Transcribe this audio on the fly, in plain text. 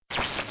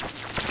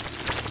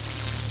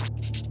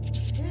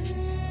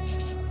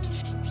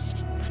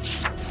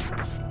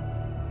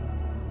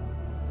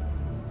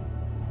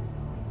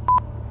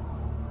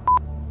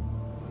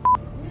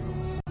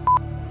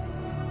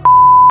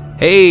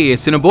Hey,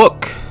 it's in a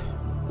book.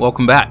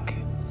 Welcome back.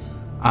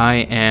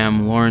 I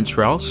am Lawrence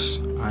Rouse.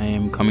 I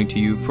am coming to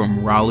you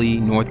from Raleigh,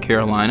 North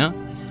Carolina,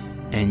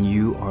 and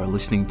you are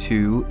listening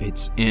to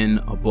It's in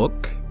a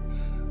Book.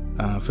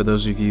 For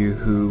those of you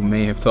who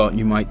may have thought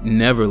you might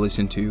never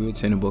listen to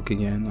It's in a Book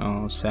again,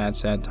 oh, sad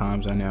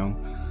times, I know.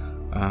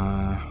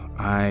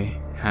 I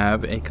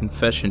have a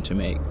confession to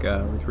make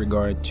with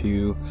regard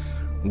to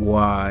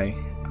why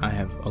I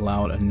have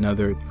allowed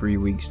another 3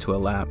 weeks to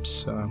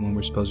elapse when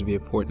we're supposed to be a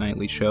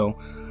fortnightly show.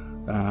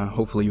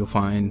 Hopefully you'll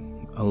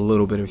find a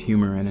little bit of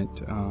humor in it.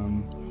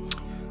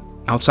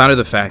 Outside of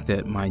the fact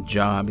that my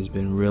job has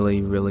been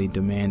really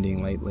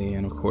demanding lately,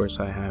 and of course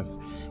I have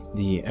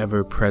the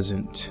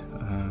ever-present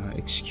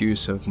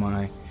excuse of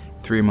my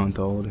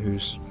 3-month-old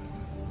who's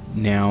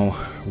now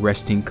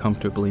resting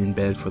comfortably in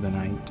bed for the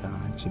night.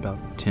 It's about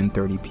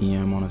 10:30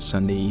 p.m. on a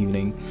Sunday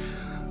evening.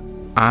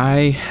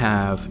 I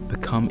have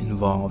become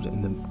involved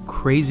in the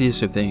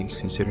craziest of things,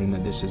 considering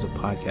that this is a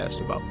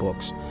podcast about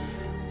books.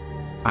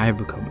 I have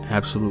become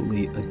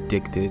absolutely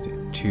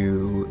addicted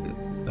to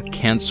a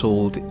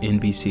canceled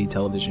NBC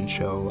television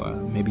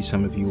show. Maybe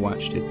some of you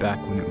watched it back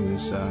when it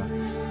was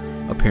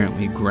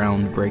apparently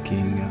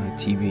groundbreaking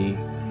TV.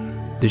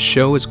 The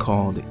show is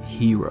called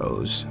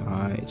Heroes.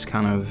 It's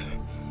kind of,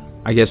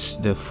 I guess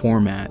the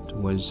format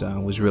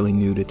was really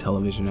new to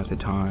television at the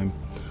time.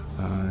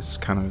 It's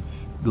kind of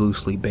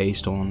loosely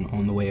based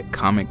on the way a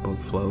comic book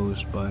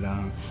flows, but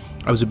I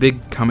was a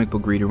big comic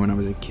book reader when I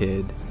was a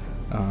kid,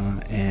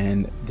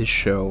 and this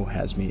show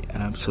has me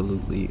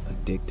absolutely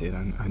addicted.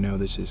 I know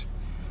this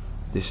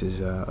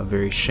is a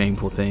very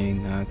shameful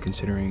thing,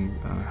 considering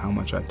how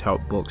much I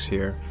tout books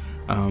here.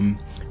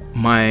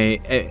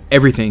 My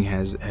everything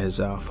has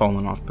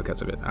fallen off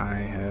because of it. I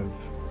have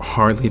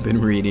hardly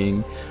been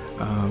reading.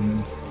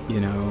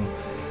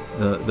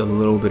 The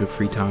little bit of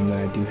free time that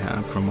I do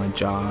have from my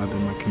job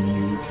and my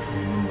commute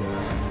and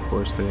of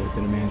course the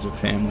demands of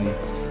family,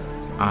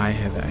 I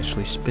have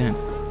actually spent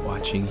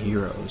watching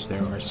Heroes.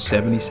 There are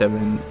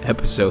 77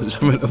 episodes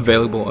of it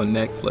available on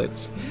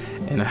Netflix,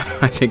 and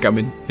I think I'm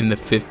in the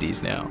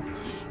 50s now.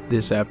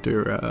 This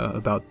after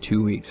about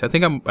 2 weeks. I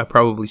think I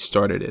probably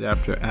started it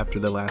after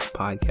the last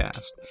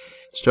podcast.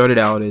 Started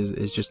out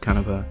as just kind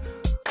of a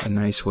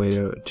nice way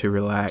to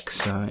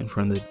relax in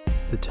front of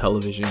the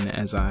television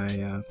as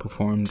I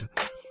performed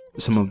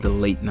some of the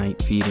late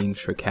night feedings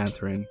for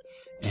Catherine,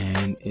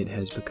 and it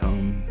has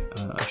become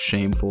a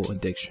shameful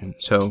addiction.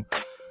 So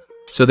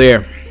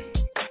there.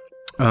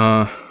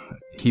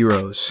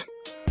 Heroes.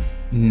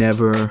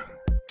 Never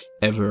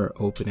ever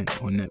open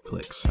it on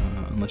Netflix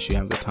unless you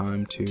have the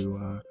time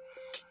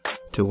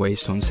to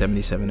waste on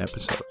 77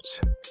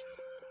 episodes.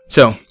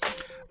 So,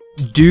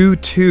 due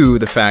to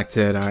the fact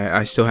that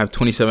I still have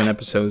 27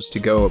 episodes to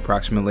go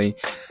approximately,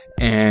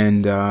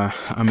 and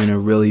I'm in a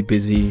really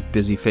busy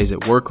phase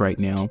at work right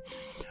now,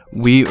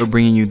 we are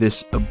bringing you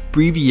this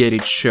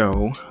abbreviated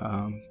show.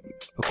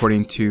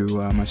 According to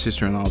my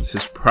sister-in-law, this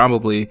is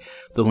probably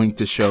the length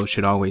the show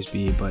should always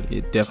be, but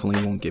it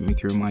definitely won't get me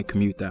through my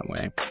commute that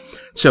way.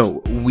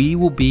 So we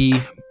will be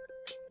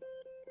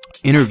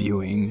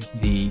interviewing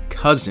the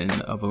cousin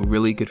of a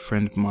really good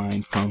friend of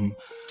mine from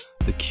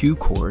the Q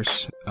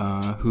course,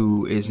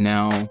 who is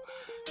now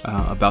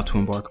about to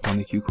embark upon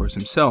the Q course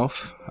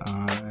himself,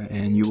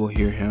 and you will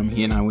hear him.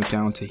 He and I went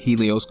down to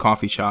Helio's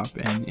coffee shop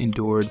and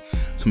endured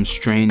some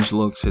strange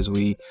looks as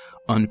we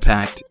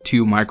unpacked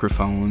 2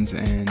 microphones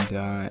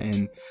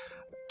and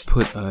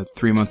put a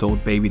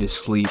 3-month-old baby to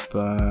sleep,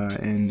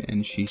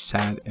 and she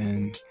sat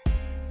and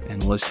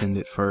listened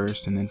at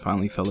first and then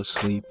finally fell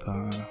asleep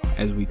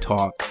as we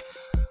talked.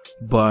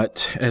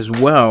 But as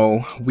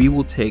well, we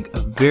will take a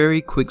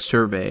very quick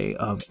survey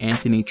of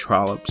Anthony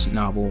Trollope's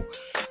novel,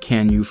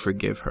 Can You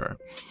Forgive Her?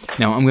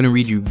 Now, I'm going to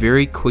read you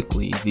very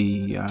quickly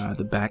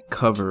the back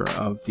cover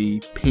of the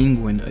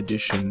Penguin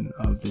edition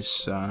of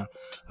this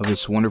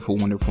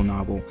wonderful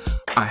novel.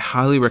 I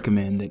highly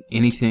recommend that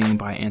anything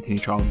by Anthony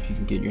Trollope you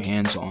can get your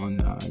hands on,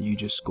 you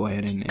just go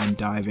ahead and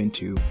dive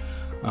into.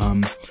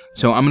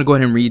 So I'm going to go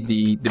ahead and read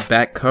the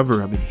back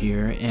cover of it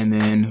here, and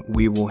then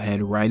we will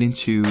head right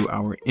into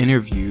our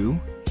interview,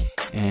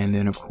 and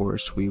then of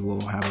course we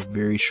will have a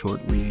very short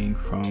reading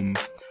from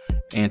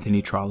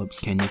Anthony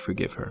Trollope's Can You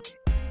Forgive Her?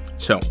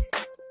 So,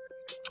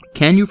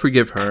 Can You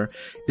Forgive Her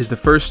is the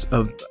first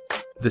of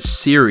the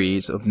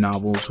series of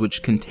novels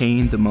which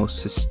contain the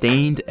most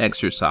sustained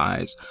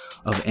exercise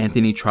of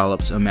Anthony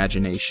Trollope's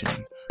imagination,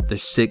 the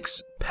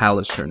 6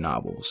 Palliser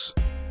novels.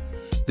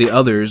 The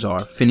others are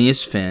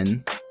Phineas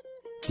Finn,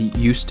 the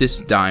Eustace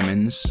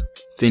Diamonds,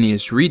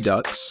 Phineas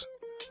Redux,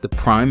 the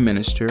Prime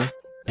Minister,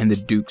 and the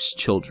Duke's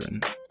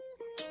Children.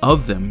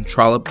 Of them,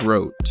 Trollope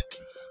wrote,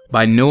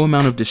 "By no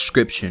amount of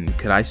description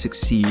could I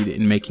succeed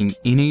in making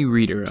any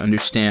reader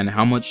understand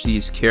how much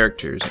these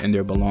characters and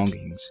their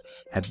belongings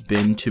have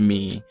been to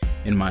me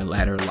in my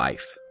latter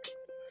life.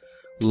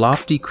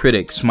 Lofty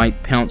critics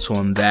might pounce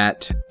on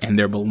that and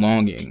their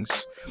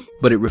belongings,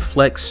 but it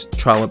reflects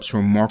Trollope's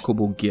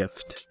remarkable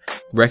gift,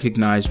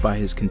 recognized by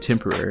his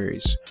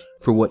contemporaries,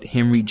 for what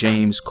Henry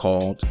James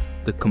called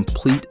the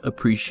complete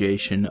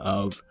appreciation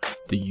of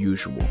the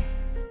usual.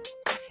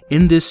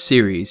 In this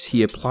series,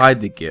 he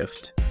applied the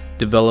gift,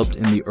 developed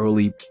in the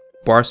early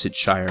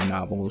Barsetshire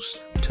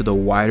novels, to the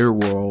wider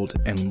world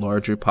and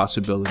larger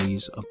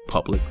possibilities of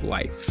public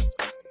life.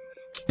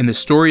 In the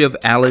story of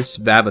Alice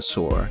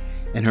Vavasor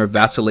and her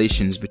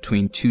vacillations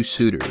between two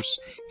suitors,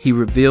 he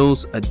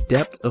reveals a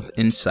depth of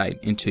insight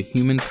into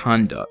human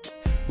conduct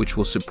which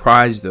will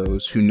surprise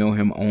those who know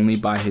him only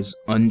by his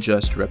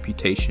unjust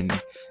reputation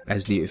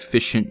as the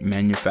efficient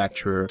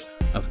manufacturer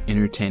of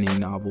entertaining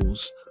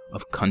novels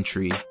of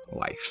country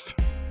life.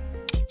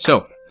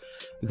 So,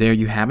 there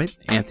you have it.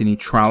 Anthony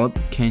Trollope,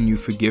 Can You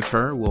Forgive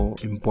Her? We'll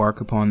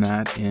embark upon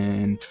that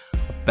in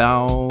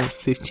about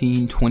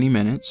 15-20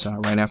 minutes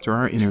right after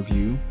our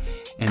interview.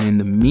 And in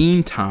the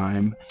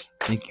meantime,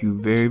 thank you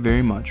very,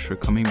 very much for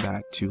coming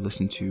back to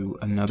listen to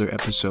another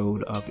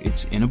episode of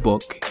It's in a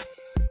Book.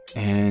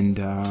 And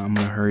I'm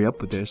going to hurry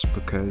up with this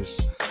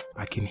because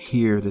I can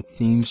hear the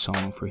theme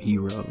song for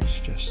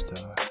Heroes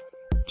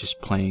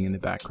just playing in the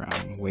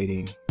background,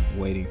 waiting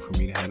for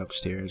me to head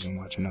upstairs and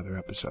watch another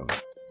episode.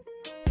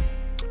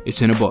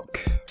 It's in a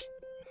book.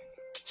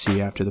 See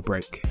you after the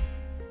break.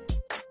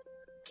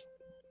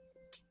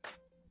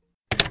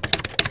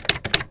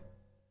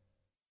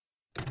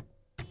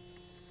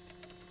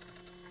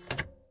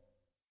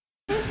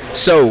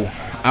 So,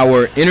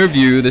 our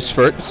interview this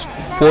first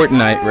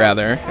fortnight,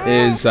 rather,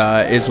 is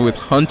with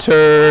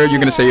Hunter. You're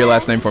gonna say your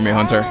last name for me,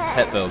 Hunter.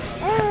 Hetfield.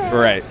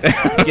 Right.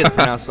 It gets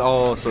pronounced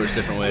all sorts of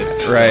different ways.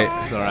 Right.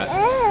 It's all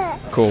right.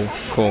 Cool.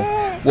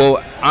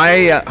 Well,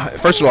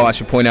 first of all, I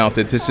should point out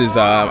that this is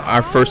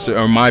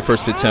my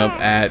first attempt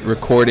at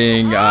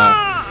recording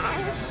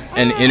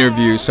an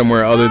interview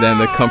somewhere other than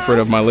the comfort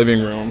of my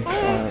living room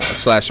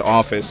 /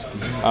 office.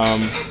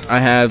 I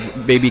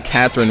have baby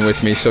Catherine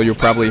with me, so you'll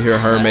probably hear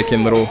her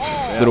making little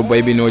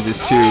baby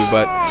noises too.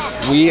 But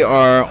we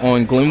are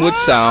on Glenwood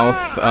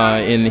South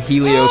in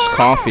Helios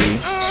Coffee,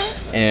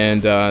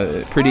 and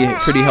pretty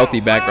healthy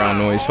background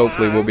noise.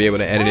 Hopefully, we'll be able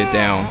to edit it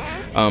down.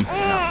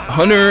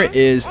 Hunter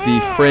is the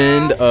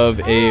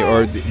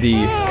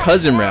the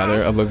cousin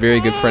rather of a very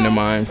good friend of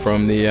mine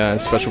from the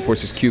Special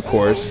Forces Q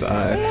course,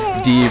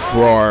 Dee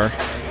Brar,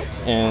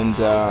 and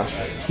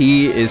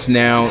he is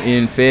now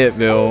in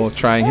Fayetteville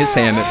trying his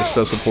hand at the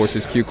Special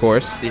Forces Q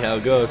course. See how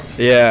it goes.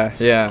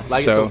 Yeah.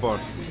 Like it so far.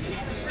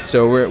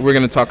 So we're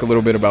going to talk a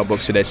little bit about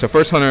books today. So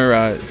first,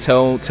 Hunter,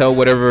 tell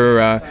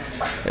whatever,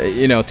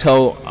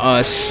 tell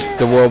us,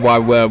 the World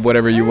Wide Web,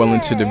 whatever you're willing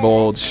to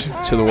divulge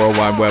to the World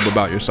Wide Web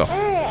about yourself.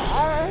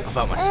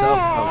 About myself?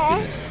 Oh,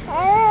 goodness.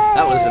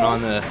 That wasn't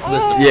on the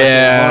list of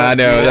Yeah, I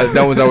know.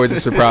 That was always a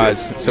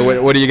surprise. So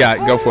what do you got?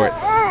 Go for it.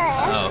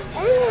 Oh.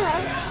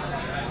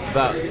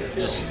 About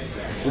just...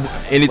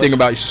 Anything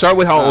about you. Start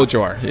with how old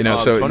you are,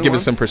 so 21? Give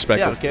us some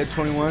perspective. Yeah, okay,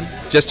 21.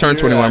 Just turned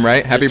 21,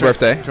 right? Happy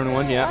birthday.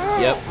 21, yeah.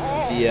 Yep.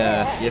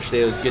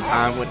 Yesterday was a good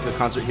time. Went to a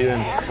concert here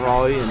in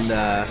Raleigh, and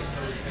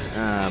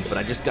but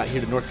I just got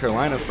here to North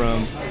Carolina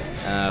from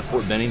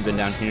Fort Benning. Been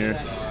down here.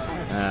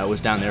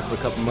 Was down there for a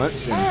couple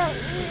months. And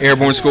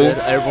Airborne school?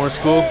 Airborne.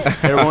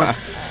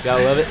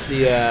 Gotta love it.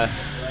 The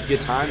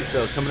good time.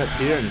 So coming up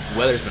here, and the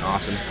weather's been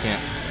awesome.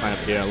 Can't find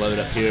up here. I love it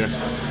up here.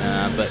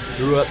 But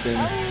grew up in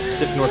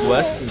Pacific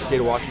Northwest in the state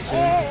of Washington.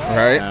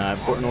 Right.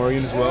 Portland,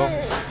 Oregon as well.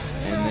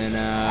 And then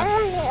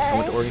I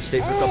went to Oregon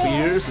State for a couple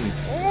years and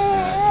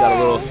got a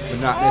little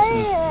monotonous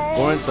and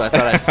boring, so I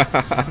thought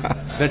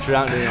I'd venture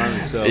out into the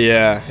Army. So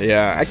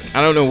Yeah.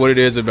 I don't know what it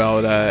is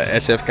about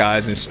SF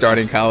guys and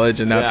starting college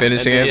and not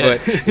finishing it,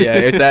 but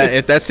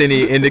if that's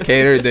any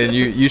indicator, then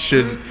you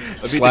should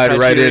slide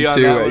right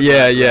into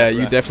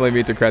you definitely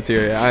meet the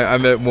criteria. I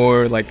meant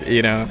more like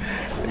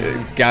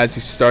guys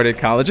who started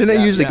college and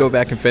they usually go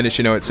back and finish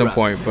at some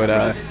point, but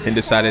and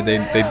decided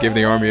they'd give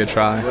the Army a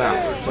try.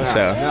 Wow.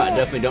 So no, I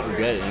definitely don't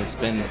regret it.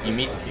 And you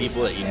meet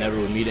people that you never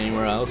would meet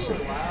anywhere else,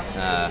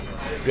 and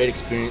great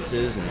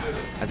experiences, and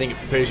I think it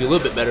prepares you a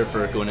little bit better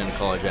for going into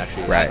college,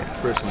 actually. Right.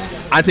 Personally,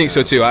 I think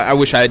so too. I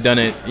wish I had done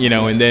it,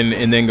 and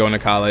then going to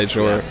college,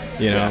 or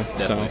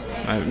definitely. So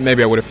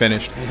maybe I would have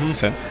finished. Mm-hmm.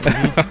 So.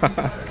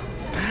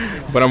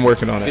 But I'm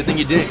working on it. Good thing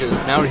you did, because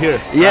now we're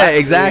here. Yeah,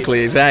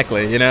 exactly.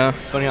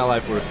 Funny how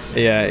life works.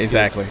 Yeah,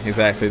 exactly.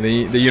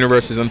 The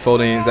universe is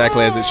unfolding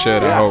exactly as it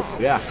should, I hope.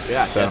 Yeah,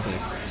 so,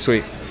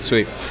 definitely.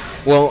 Sweet.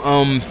 Well,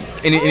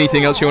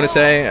 anything else you want to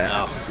say?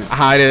 No.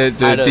 Hi to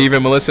Dave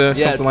and Melissa,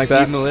 something like that?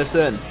 Dave and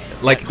Melissa. And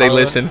like Aunt they Carla.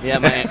 listen. Yeah,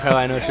 my Aunt Carla,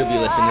 I know she'll be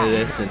listening to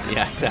this, and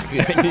yeah, exactly.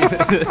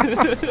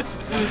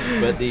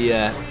 But the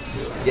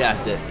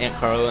Aunt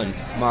Carla and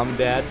Mom and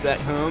Dad back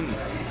home,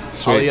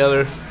 and all the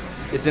other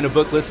It's in a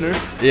Book listeners.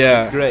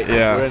 Yeah, it's great.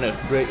 Yeah. We're in a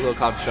great little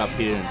coffee shop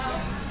here, and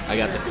I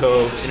got the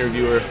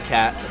co-interviewer,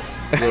 Kat.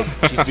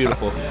 She's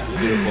beautiful.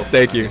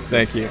 Thank you.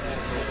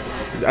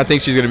 I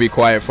think she's going to be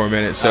quiet for a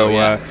minute. So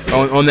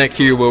on that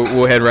cue,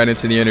 we'll head right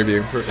into the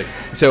interview. Perfect.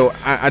 So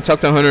I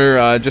talked to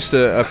Hunter just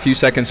a few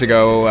seconds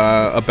ago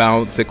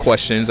about the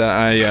questions.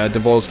 I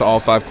divulged all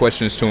 5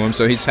 questions to him.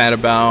 So he's had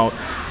about,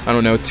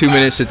 2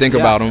 minutes to think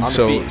about them.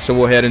 So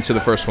we'll head into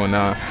the first one,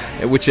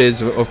 which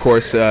is, of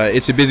course,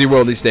 it's a busy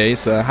world these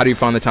days. How do you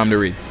find the time to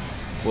read?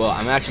 Well,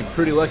 I'm actually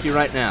pretty lucky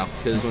right now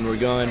because when we're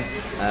going,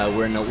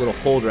 we're in a little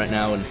hold right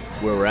now and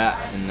where we're at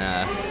and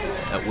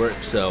at work.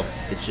 So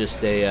it's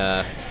just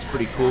it's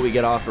pretty cool. We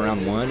get off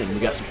around 1 and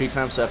we got some free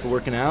time. So after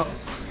working out,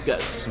 we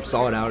got some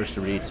solid hours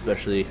to read,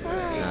 especially before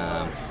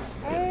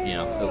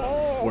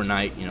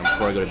night.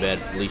 Before I go to bed,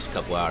 at least a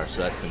couple hours.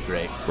 So that's been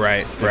great.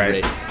 Right.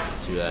 Great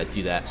to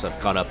do that. So I've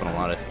caught up on a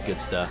lot of good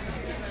stuff.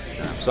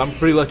 So I'm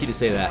pretty lucky to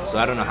say that. So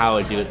I don't know how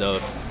I'd do it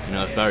though.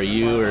 If I were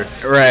you or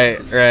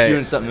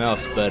doing something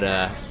else, but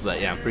yeah,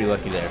 I'm pretty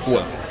lucky there. So.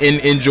 Well,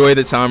 enjoy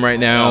the time right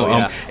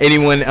now.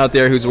 Anyone out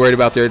there who's worried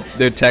about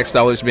their tax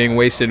dollars being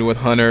wasted with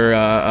Hunter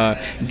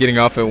getting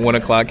off at 1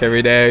 o'clock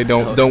every day,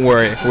 don't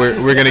worry.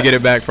 We're gonna get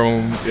it back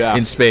from him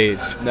in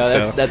spades. No,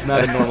 that's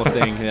not a normal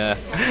thing.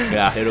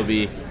 Yeah, it'll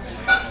be.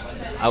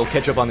 I will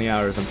catch up on the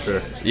hours, I'm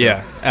sure.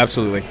 Yeah,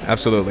 absolutely.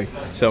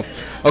 So,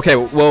 okay,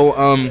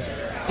 well.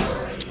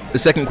 The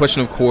second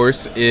question, of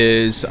course,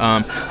 is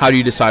how do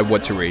you decide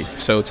what to read?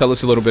 So tell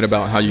us a little bit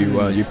about how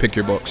you pick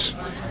your books.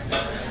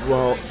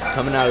 Well,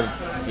 coming out of,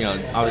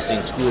 obviously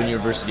in school and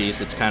universities,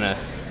 they'll kind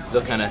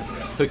of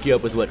hook you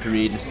up with what to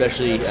read, and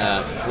especially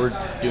if we're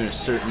doing a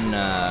certain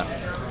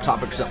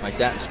topic or something like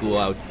that in school,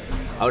 I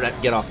would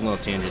get off on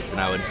little tangents,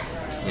 and I would,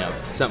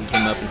 something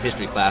came up in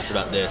history class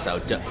about this, I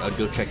would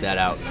go check that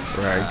out.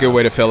 Right, good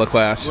way to fill a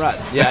class. Right,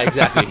 yeah,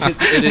 exactly.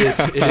 It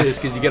is,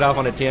 because you get off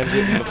on a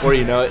tangent, and before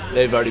you know it,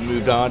 they've already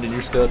moved on, and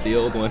you're still at the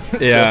old one.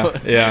 Yeah,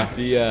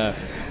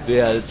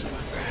 it's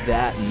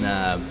that, and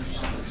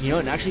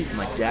and actually,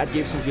 my dad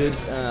gave some good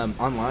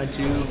online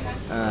too,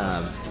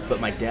 but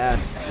my dad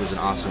was an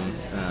awesome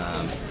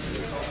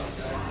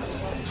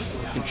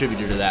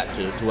contributor to that,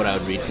 to what I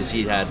would read, because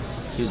he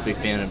was a big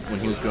fan of when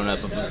he was growing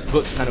up of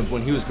books. Kind of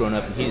when he was growing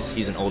up, and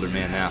he's an older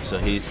man now. So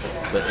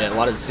a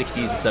lot of the '60s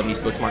and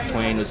 '70s books. Mark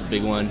Twain was a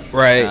big one,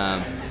 right?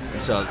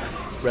 And so I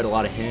read a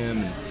lot of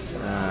him.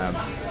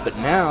 But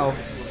now,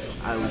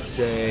 I would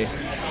say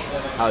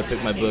how I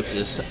pick my books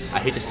is, I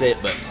hate to say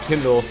it, but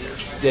Kindle.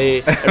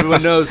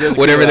 Everyone knows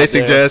whatever they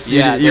suggest.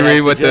 Yeah, you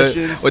read what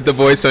the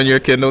voice on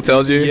your Kindle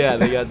tells you. Yeah,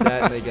 they got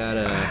that. And they got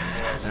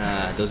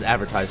those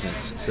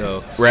advertisements.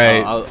 So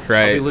I'll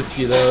be looking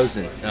through those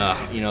and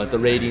the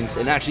ratings.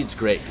 And actually, it's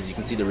great because you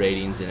can see the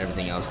ratings and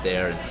everything else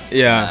there.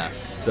 And,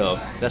 so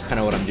that's kind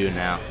of what I'm doing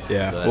now.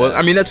 Yeah. But, well,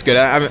 I mean, that's good.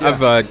 I've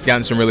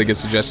gotten some really good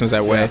suggestions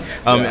that way.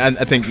 I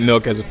think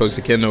Nook as opposed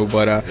to Kindle,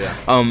 but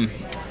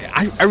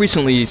I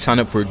recently signed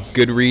up for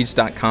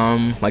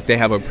Goodreads.com. Like they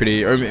have a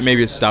pretty, or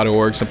maybe it's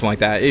 .org, something like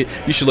that.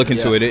 You should look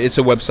into it. It's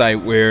a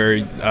website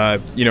where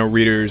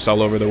readers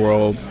all over the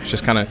world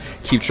just kind of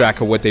keep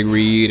track of what they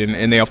read,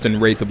 and they often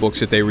rate the books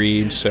that they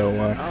read. So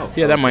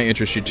that might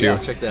interest you too. Yeah,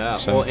 check that out.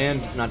 So. Well,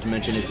 and not to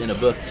mention it's in a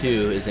book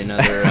too is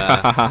another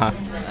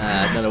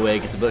another way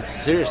to get the books.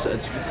 Seriously,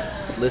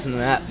 listen to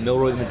that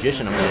Milroy the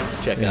Magician. I'm gonna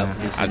check out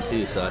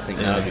too. So I think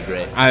that would be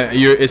great.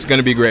 It's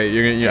gonna be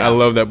great. I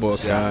love that book,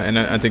 and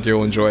I think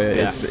you'll enjoy it.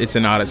 It's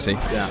an odyssey.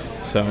 Yeah.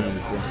 So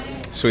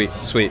sweet.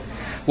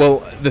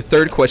 Well, the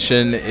third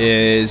question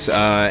is,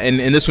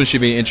 and this one should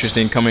be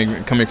interesting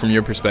coming from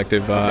your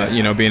perspective.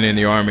 Being in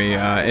the Army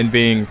and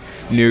being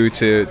new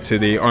to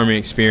the Army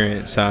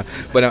experience.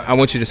 But I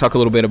want you to talk a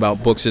little bit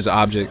about books as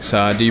objects.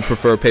 Do you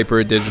prefer paper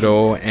or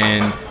digital?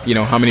 And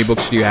how many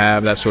books do you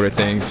have? That sort of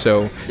thing.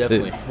 So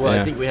definitely.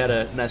 I think we had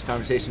a nice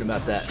conversation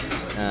about that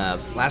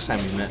last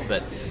time we met.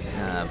 But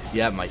I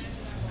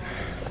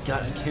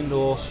got a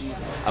Kindle.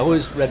 I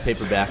always read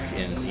paperback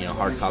and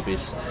hard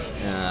copies,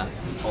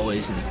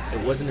 always. And it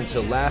wasn't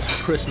until last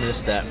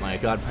Christmas that my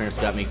godparents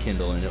got me a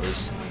Kindle, and I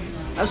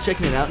was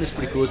checking it out, and it's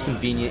pretty cool. It's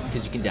convenient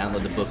because you can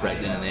download the book right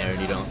then and there, and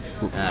you don't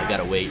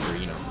gotta wait or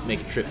make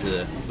a trip to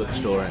the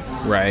bookstore.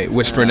 Right,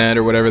 WhisperNet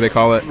or whatever they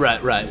call it.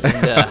 Right.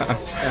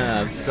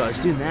 And, so I was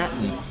doing that,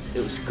 and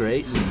it was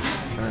great. And,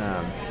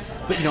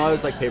 but I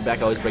was like paperback.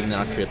 I always bring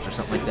that on trips or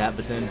something like that.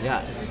 But then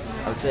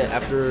I would say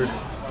after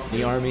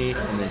the Army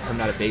and then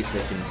coming out of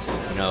basic and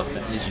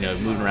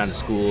moving around to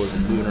schools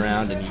and moving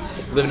around and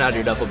living out of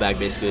your duffel bag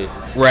basically.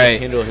 Right.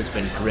 Kindle has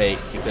been great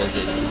because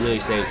it really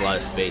saves a lot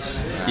of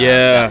space.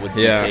 That would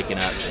be taken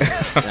up.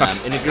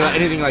 And if you're not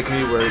anything like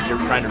me where you're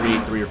trying to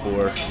read 3 or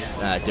 4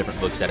 different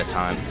books at a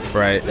time,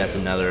 right? That's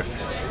another.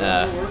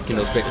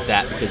 Kindle's great with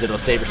that because it'll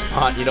save your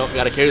spot. You don't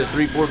got to carry the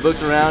 3-4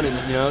 books around, and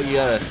you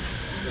got to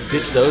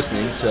ditch those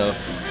things. So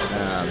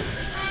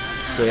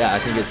I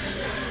think it's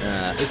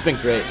been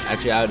great.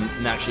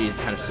 Actually, it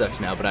kind of sucks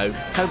now, but I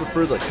kind of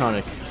prefer the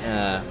electronic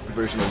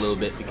version a little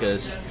bit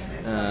because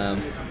I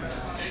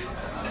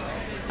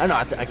don't know.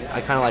 I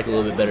kind of like it a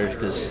little bit better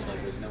because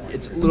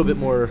it's a little bit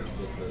more.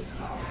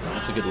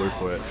 What's a good word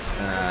for it?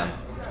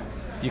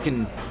 You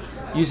can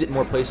use it in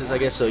more places, I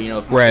guess. So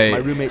if Right. my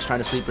roommate's trying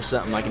to sleep or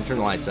something, I can turn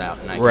the lights out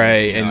and I can,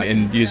 Right, I can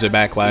and use a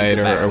backlight use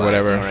the or backlight,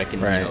 whatever. or I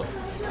can, right.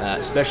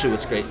 especially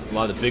what's great, a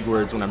lot of the big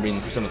words when I'm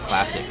reading some of the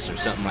classics or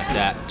something like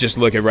that. Just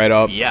look it right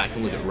up. Yeah, I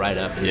can look it right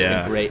up. And It's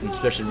Yeah. been great, and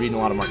especially reading a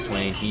lot of Mark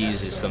Twain, he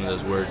uses some of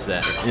those words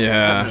that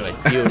Yeah. I have no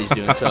idea what he's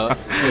doing. So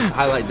just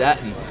highlight that,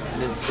 and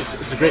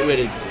it's a great way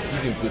to use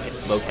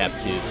vocab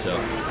too. So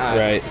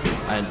Right.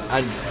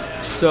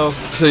 So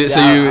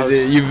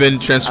you've been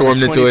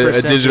transformed I'm a into a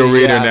 21st digital century,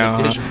 reader yeah, I'm a now.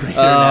 Huh? digital reader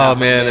Oh now,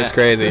 man, yeah. that's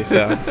crazy.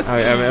 So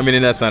I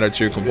mean, that's not a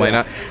true complaint.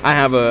 Yeah. I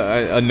have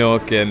a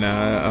Nook,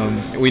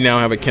 and we now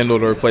have a Kindle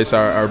to replace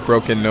our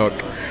broken Nook.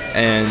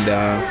 And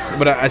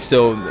but I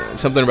still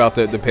something about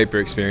the paper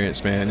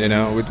experience, man.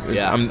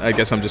 Yeah. I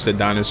guess I'm just a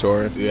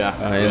dinosaur. In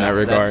that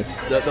regard.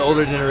 That's the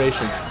older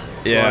generation.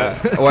 Yeah,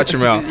 watch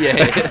your mouth.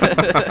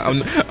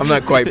 Yeah. I'm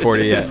not quite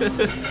 40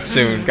 yet.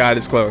 Soon, God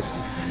is close.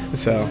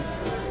 So,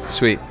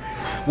 sweet.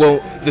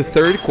 Well, the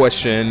third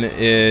question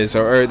is,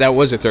 or that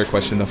was the third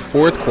question. The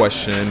fourth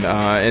question,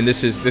 and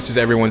this is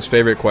everyone's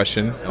favorite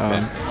question,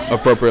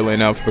 appropriately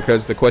enough,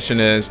 because the question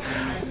is,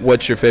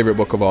 what's your favorite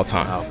book of all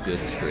time? Oh,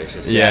 goodness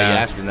gracious. Yeah. You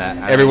asked me that.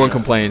 Everyone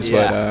complains,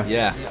 yeah, but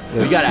yeah.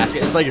 We gotta ask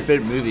it. It's like your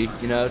favorite movie,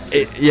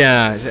 It's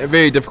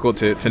very difficult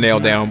to nail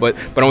down, but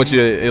I want you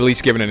to at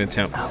least give it an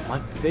attempt. my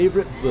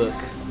favorite book.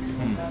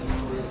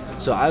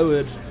 So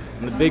I'm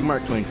a big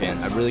Mark Twain fan.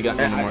 I've really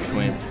gotten into Mark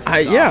Twain.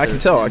 I can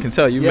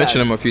tell. You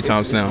mentioned him a few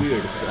times now. It's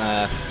weird. It's,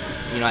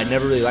 I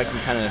never really liked him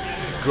kind of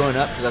growing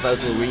up because I thought it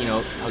was a little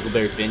weird.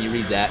 Huckleberry Finn. You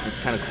read that, and it's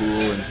kind of cool,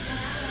 and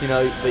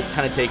but you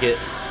kind of take it.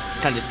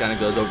 Kind of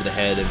goes over the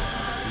head, and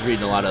you're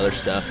reading a lot of other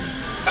stuff.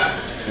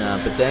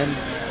 But then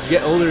as you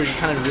get older, you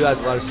kind of realize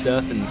a lot of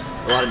stuff and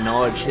a lot of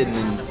knowledge hidden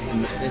in some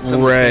of the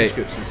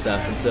transcripts and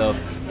stuff. And so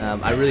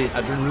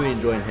I've been really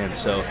enjoying him.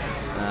 So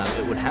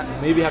it would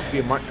maybe have to be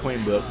a Mark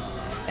Twain book.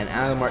 And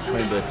out of the Mark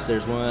Twain books,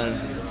 there's one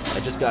I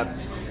just got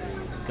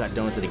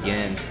done with it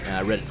again.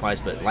 I read it twice,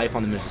 but Life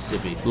on the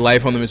Mississippi.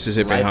 Life on the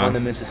Mississippi. Life on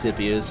the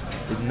Mississippi is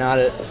not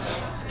a.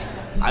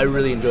 I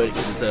really enjoyed it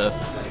because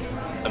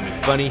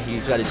it's funny.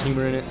 He's got his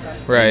humor in it.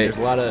 Right. There's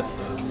a lot of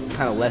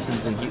kind of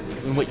lessons in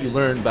what you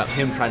learn about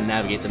him trying to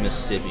navigate the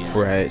Mississippi.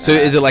 Right. So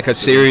is it like a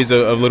series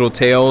of little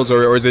tales,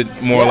 or is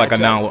it more like a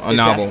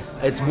novel?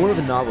 It's more of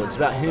a novel. It's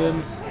about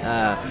him.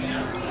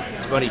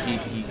 It's funny.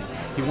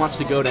 He wants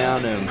to go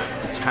down, and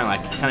it's kind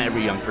of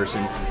every young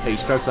person. He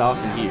starts off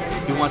and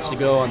he wants to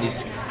go on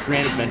this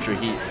grand adventure.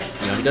 He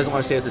doesn't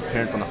want to stay with his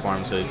parents on the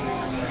farm, so he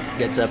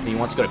gets up and he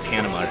wants to go to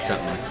Panama or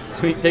something.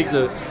 So he takes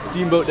a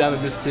steamboat down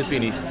the Mississippi,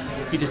 and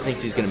he just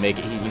thinks he's gonna make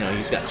it.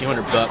 He's got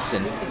 $200,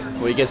 and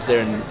when he gets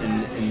there,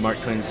 in Mark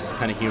Twain's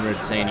kind of humor,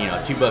 saying,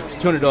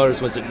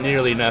 $200 wasn't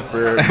nearly enough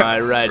for my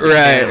ride. To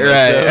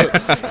right.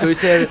 So he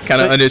said,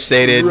 kind of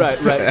understated.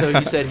 Right. So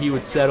he said he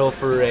would settle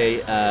for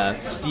a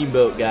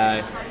steamboat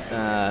guy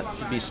to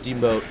be a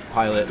steamboat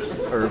pilot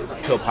or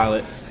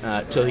co-pilot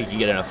till he could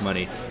get enough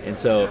money. And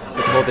so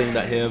the whole thing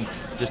about him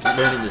just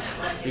learning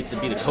to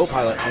be the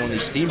co-pilot on one of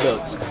these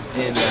steamboats,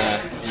 and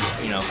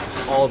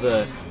all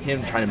him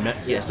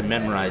he has to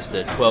memorize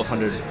the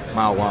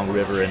 1,200-mile long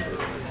river and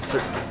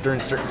during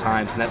certain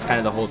times, and that's kind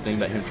of the whole thing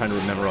about him trying to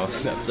remember all this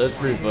stuff. So it's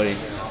pretty funny.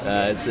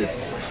 It's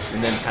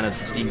and then kind of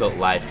the steamboat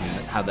life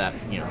and how that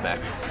back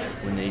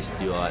when they used to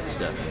do all that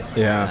stuff.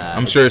 Yeah,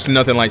 I'm sure it's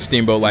nothing like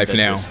steamboat life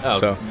now. Oh,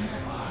 so.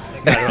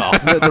 Not at all.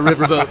 The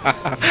riverboat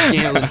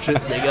gambling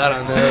trips they got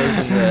on those,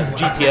 and the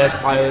GPS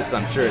pilots,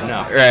 I'm sure,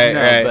 no.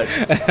 Right. But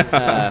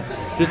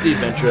just the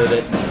adventure of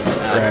it,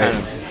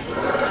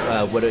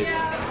 what it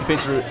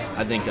paints,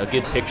 I think, a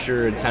good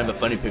picture and kind of a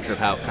funny picture of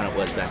how it kind of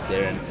was back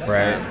there, and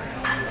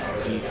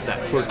that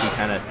quirky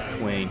kind of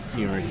Twain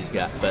humor he's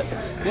got. But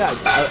yeah,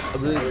 I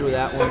really enjoy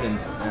that one, and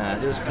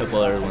there's a couple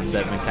other ones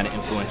that have been kind of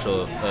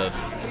influential of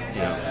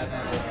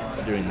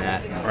doing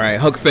that. Right,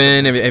 Huck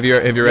Finn. Have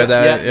you read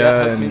that?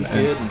 Yeah, Huck Finn's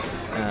good.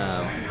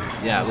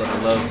 I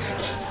love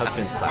Huck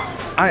Finn's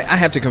classics. I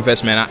have to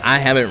confess, man, I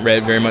haven't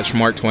read very much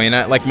Mark Twain.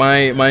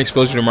 My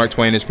exposure to Mark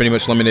Twain is pretty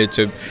much limited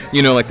to,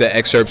 like the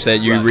excerpts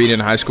that you read in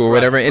high school or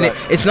whatever. And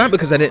it's not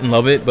because I didn't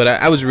love it, but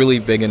I was really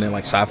big into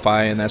like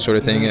sci-fi and that sort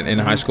of thing in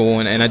high school,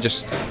 and I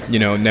just,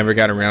 never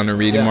got around to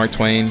reading Mark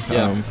Twain.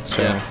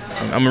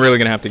 I'm really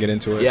gonna have to get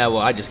into it. Yeah, well,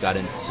 I just got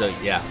into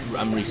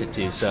I'm recent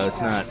too, so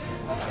it's not.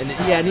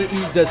 And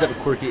he does have a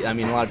quirky. I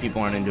mean, a lot of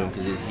people aren't into him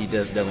because he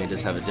definitely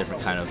does have a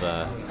different kind of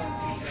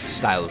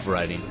style of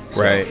writing.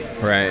 So, right.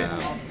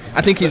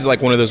 I think he's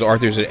like one of those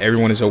authors that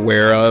everyone is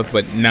aware of,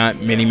 but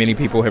not many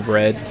people have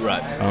read.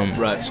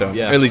 Right. So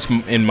at least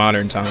in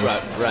modern times.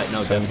 Right.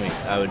 No, definitely.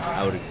 I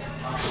would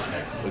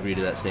agree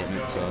to that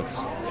statement. So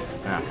it's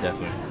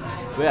definitely.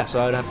 But yeah, so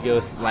I would have to go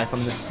with Life on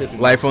the Mississippi.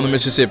 Life on the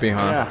Mississippi, huh?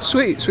 Yeah.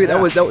 Sweet. Yeah.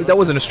 That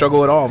wasn't a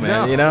struggle at all,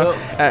 man. No,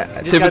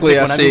 Typically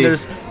I see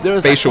there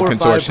was facial like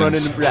 4 or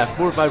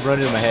 5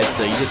 running in my head,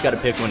 so you just got to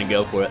pick one and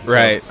go for it. So,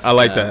 right. I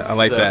like that.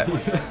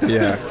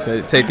 Yeah.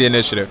 Take the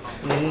initiative.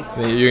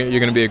 Mm-hmm. You're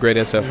going to be a great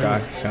SF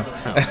guy. So.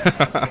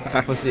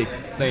 We'll see.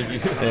 Thank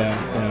you.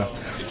 Yeah.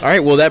 All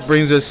right, well, that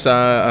brings us,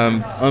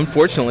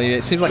 unfortunately,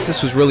 it seems like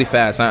this was really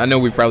fast. I know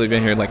we've probably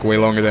been here like way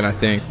longer than I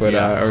think, but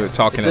or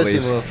talking it at does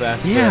least. seem a little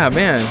fast. Yeah,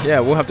 man.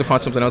 Yeah, we'll have to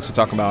find something else to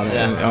talk about.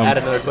 Yeah, And, add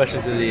another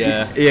question to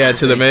the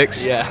to the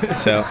mix. Yeah.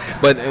 So,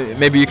 but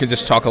maybe you can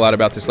just talk a lot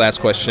about this last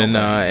question,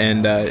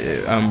 and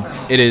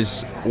it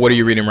is, what are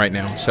you reading right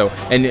now? So,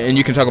 and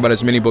you can talk about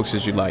as many books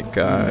as you'd like,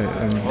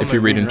 if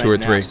you're reading 2 or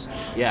 3.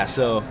 Yeah,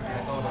 so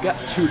got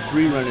 2 or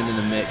 3 running in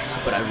the mix,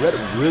 but I read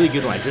a really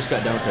good one. I just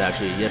got done with it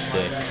actually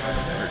yesterday,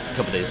 or a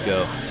couple days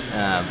ago.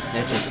 And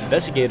it's this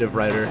investigative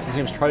writer. His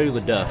name's Charlie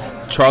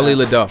LaDuff. Charlie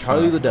LaDuff.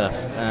 Charlie LaDuff,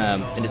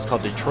 and it's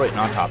called Detroit: An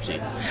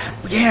Autopsy.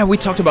 Yeah, we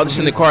talked about this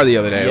in the car the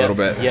other day a little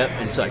bit. Yep,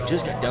 and so I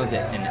just got done with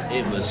it, and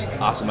it was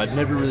awesome. I've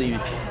never really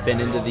been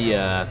into the,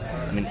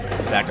 in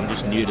fact, I'm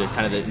just new to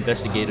kind of the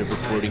investigative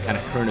reporting, kind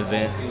of current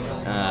event,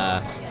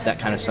 that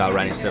kind of style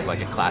writing, stuff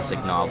like a classic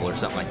novel or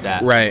something like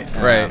that. Right.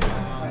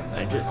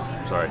 I just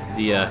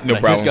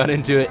problem. I just got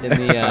into it, and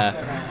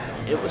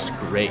it was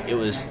great.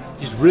 He's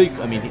really,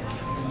 he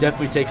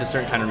definitely takes a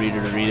certain kind of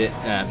reader to read it.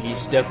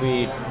 He's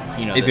definitely,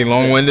 Is he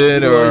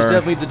long-winded, or? He's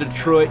definitely the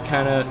Detroit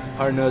kind of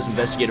hard-nosed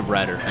investigative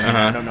writer.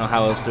 I don't know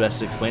how else to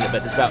best explain it,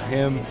 but it's about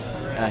him.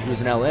 He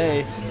was in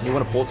L.A. He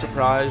won a Pulitzer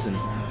Prize, and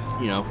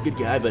good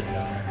guy, but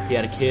he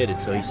had a kid,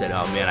 and so he said,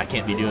 "Oh man, I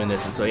can't be doing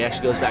this," and so he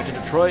actually goes back to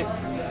Detroit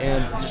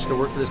and just to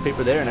work for this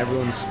paper there, and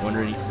everyone's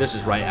wondering. This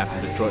is right after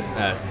Detroit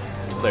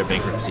declared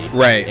bankruptcy,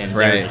 and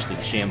they're just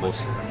in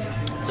shambles.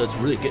 So it's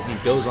really good, and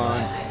he goes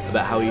on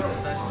about how he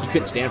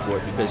couldn't stand for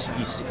it because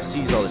he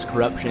sees all this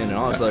corruption and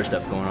all this other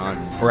stuff going on.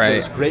 Right. So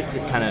it's great to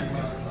kind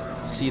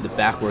of see the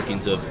back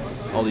workings of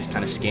all these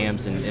kind of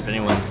scams, and if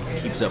anyone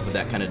keeps up with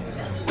that kind of,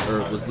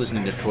 or was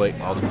listening to Detroit,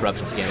 all the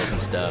corruption scandals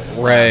and stuff.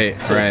 Right.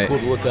 So it's cool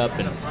to look up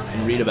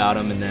and read about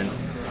him, and then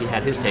he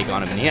had his take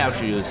on him, and he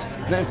actually was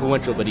not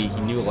influential, but he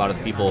knew a lot of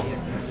the people.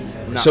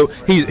 So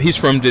he's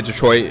from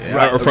Detroit,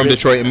 or from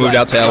Detroit, and moved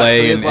out to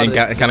LA, and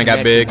kind of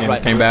got big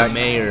and came back.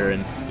 Mayor,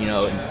 and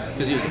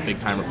because he was a big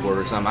time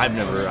reporter. So I'm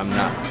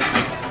not,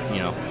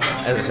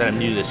 as I said, I'm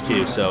new to this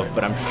too. So,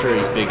 but I'm sure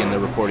he's big in the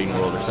reporting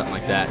world or something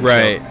like that.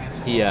 Right.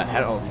 So he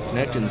had all the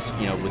connections,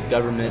 with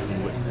government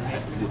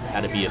and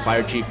had to be a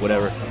fire chief,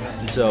 whatever.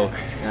 And so,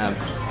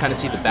 kind of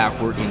see the back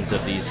workings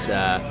of these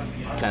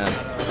kind of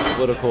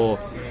political.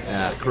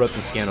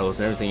 Corruption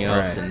scandals and everything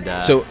else, right.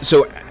 And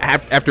so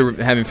after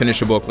having finished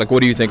the book, like,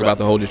 what do you think about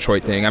the whole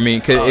Detroit thing? I mean,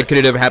 could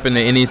it have happened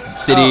to any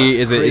city?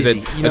 Is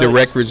it a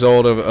direct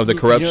result of the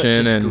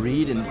corruption and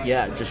greed and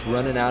just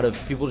running out of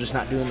people just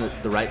not doing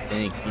the right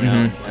thing?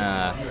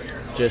 I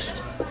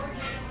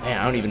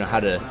don't even know how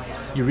to.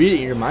 You read it,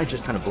 and your mind's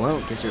just kind of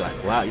blown because you're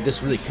like, wow,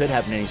 this really could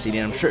happen in any city,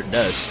 and I'm sure it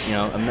does.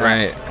 I'm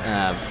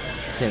not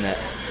saying that.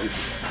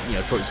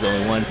 Detroit's the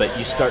only one, but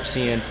you start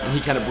seeing, and he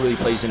kind of really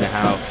plays into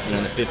how,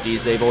 in the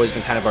 50s, they've always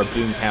been kind of our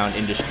boomtown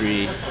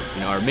industry,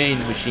 our main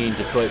machine,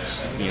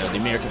 Detroit's, the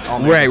American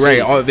Right.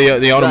 All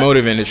the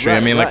automotive industry.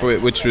 Right, I mean,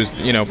 which was,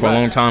 for a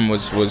long time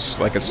was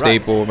like a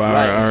staple of our.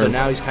 And so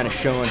now he's kind of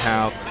showing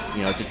how,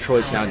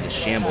 Detroit's now in this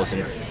shambles,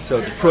 and so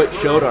Detroit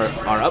showed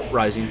our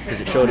uprising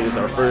because it showed it was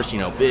our first,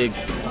 big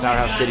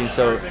powerhouse city, and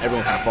so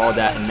everyone kind of followed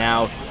that, and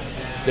now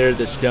they're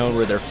the stone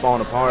where they're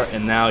falling apart,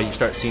 and now you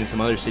start seeing some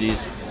other cities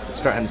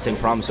start having the same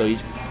problem, so he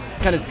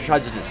kind of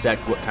tries to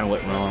dissect what kind of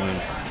went wrong,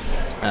 and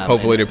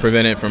hopefully to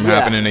prevent it from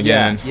happening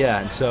again.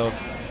 And so,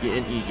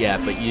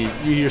 but you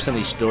hear some of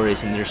these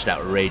stories, and they're just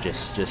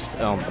outrageous. Just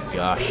oh my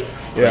gosh.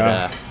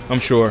 Yeah,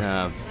 I'm sure.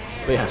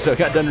 So I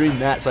got done reading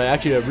that. So I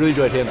really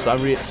enjoyed him. So I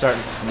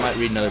might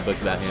read another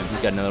book about him.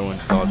 He's got another one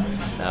called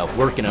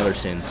Work and Other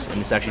Sins, and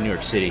it's actually New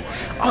York City.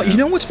 Oh, you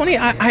know what's funny?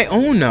 I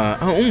own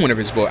one of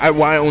his books.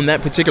 I own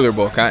that particular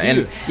book.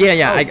 I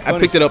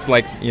picked it up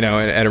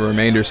at a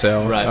remainder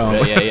sale. Right.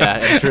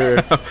 I'm sure.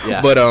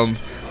 Yeah.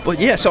 But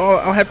yeah, so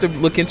I'll have to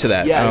look into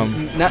that. Yeah,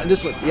 not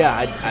this one. Yeah,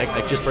 I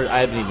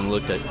haven't even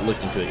looked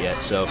into it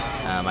yet. So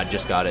I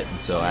just got it, and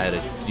so I had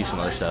to do some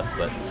other stuff.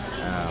 But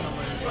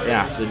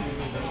so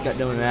got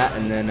done with that,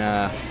 and then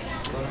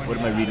what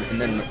am I reading?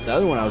 And then the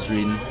other one I was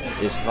reading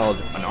is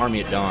called An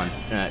Army at Dawn.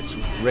 It's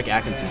Rick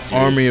Atkinson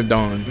series. Army of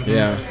Dawn. Mm-hmm.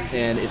 Yeah.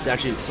 And it's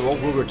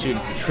World War II.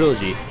 It's a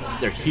trilogy.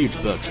 They're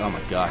huge books. Oh my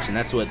gosh! And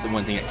that's the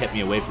one thing that kept me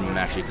away from them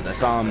actually, because I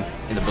saw them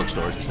in the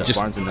bookstores and stuff.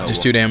 Barnes and Noble.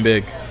 Just too damn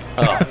big.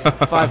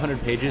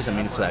 500 pages. I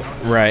mean, it's like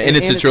right, and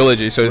it's a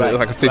trilogy, so it's like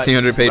a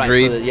 1,500 page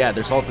read. So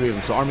there's all 3 of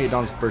them. So Army at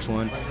Dawn's the first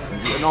one,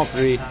 and all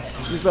 3.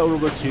 It's about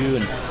World War II,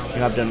 and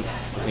I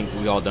think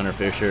we all done our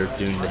fair share of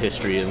doing the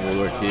history of World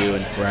War II,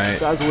 and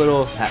so I was a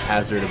little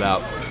haphazard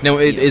about. Now,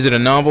 is it a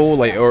novel,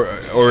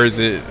 or is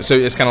it? So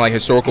it's kind of like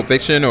historical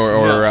fiction, or?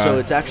 No, so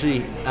it's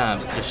actually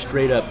just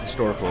straight up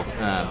historical.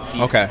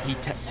 He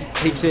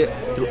takes it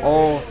through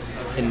all,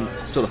 and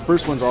so the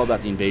first one's all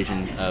about the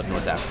invasion of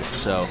North Africa.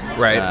 So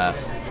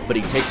but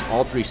he takes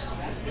all 3.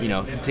 He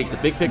takes the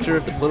big picture,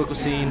 the political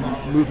scene,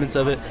 movements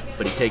of it,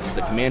 but he takes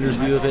the commander's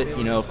view of it,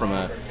 from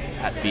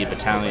be a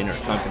battalion or a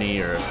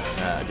company or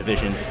a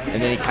division, and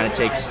then he kind of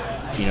takes,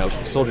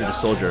 soldier to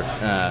soldier,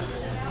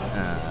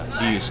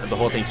 views of the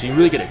whole thing. So you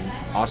really get an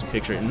awesome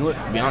picture. And to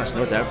be honest,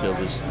 North Airfield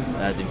was,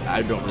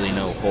 I don't really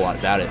know a whole lot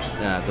about it.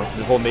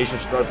 The whole invasion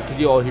started, because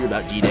you all hear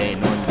about D-Day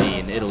and Normandy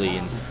and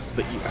Italy,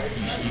 but you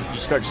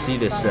start to see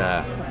this.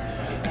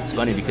 It's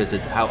funny because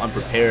of how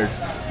unprepared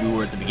we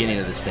were at the beginning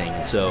of this thing.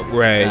 And so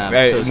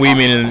so we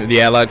mean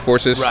the Allied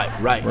forces,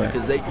 right,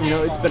 because they,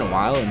 it's been a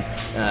while,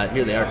 and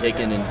here they are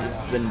taken, and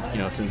it's been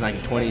since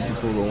 1920,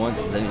 since World War I,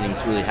 since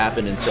anything's really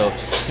happened, and so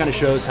it kind of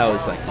shows how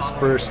it's like this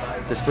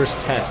first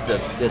test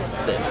of this.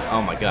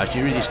 Oh my gosh,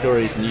 you read these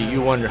stories and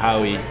you wonder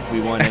how we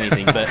won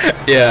anything, but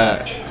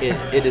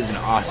it is an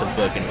awesome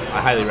book, and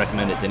I highly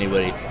recommend it to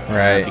anybody,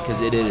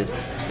 because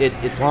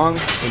it's long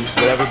and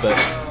whatever, but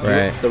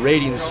the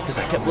ratings, because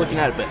I kept looking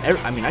at it, but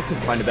I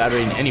couldn't find a bad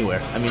rating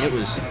anywhere. I mean, it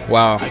was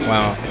wow.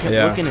 I kept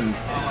looking, and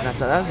I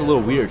thought that was a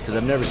little weird because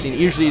I've never seen it.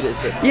 Usually,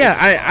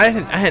 I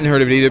hadn't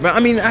heard of it either. But I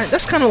mean,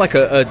 that's kind of like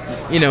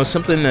a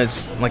something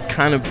that's like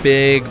kind of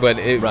big, but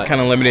it kind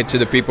of limited to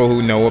the people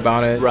who know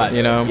about it. Right.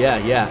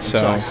 Yeah.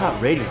 So I saw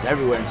ratings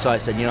everywhere, and so I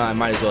said, I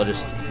might as well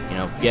just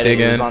get dig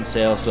it. in. It was on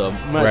sale, so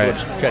might as well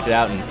just check it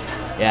out. And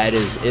yeah, it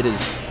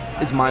is.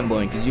 It's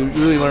mind-blowing because you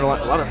really learn a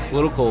lot of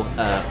political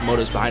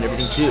motives behind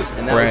everything too,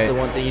 and that was the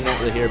one thing you don't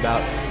really hear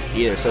about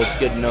either. So it's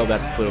good to know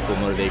about the political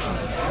motivations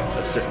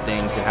of certain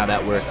things and how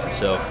that works. And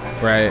so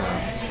right.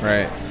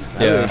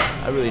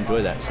 I really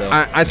enjoy that. So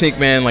I think,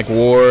 man, like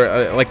war,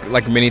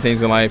 like many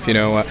things in life,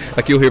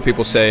 like you'll hear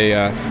people say,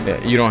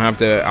 you don't have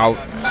to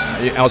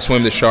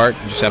outswim the shark,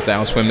 you just have to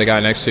outswim the guy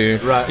next to you.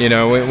 Right.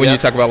 When you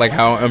talk about like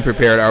how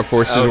unprepared our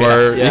forces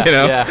were. It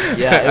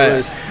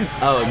was.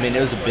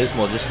 It was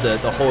abysmal. Just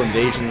the whole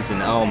invasions,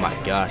 and oh my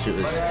gosh, it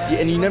was.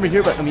 And you never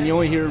hear about. You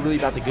only hear really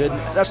about the good.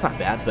 That's not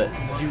bad, but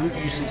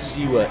you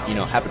see what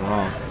happened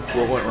wrong,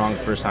 what went wrong the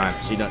first time,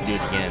 so you don't do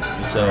it again.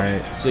 And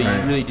so you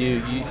really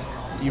do.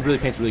 You really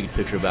paints a really good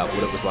picture about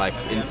what it was like,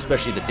 and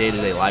especially the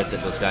day-to-day life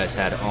that those guys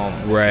had at home.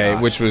 Right,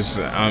 which was,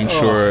 I'm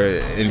sure,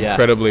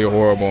 incredibly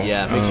horrible.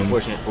 Yeah, it makes you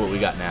fortunate for what we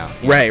got now.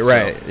 Right,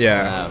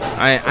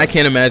 I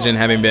can't imagine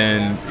having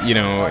been,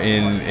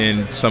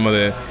 in some of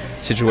the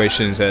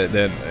situations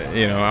that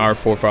our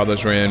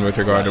forefathers were in with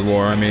regard to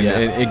war. I mean,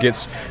 it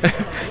gets.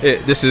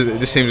 This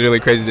seems really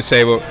crazy to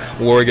say, but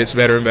war gets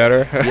better and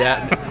better.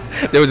 Yeah.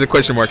 There was a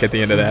question mark at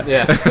the end of that.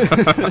 Yeah.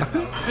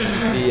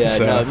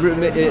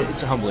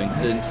 It's humbling,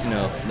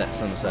 that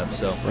some stuff.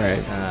 So.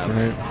 Right.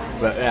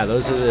 But yeah,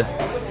 those are the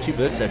two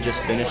books I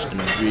just finished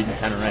and I'm reading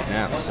kind of right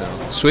now. So.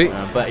 Sweet.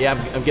 But yeah,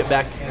 I'm getting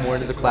back more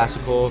into the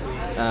classical,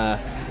 kind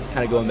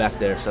of going back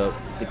there. So.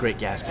 The Great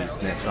Gatsby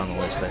is next on the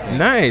list, I think.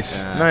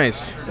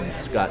 Nice. Some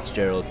Scott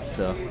Fitzgerald,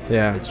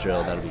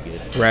 Fitzgerald, that'll be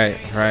good. Right.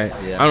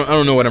 Yeah. I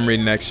don't know what I'm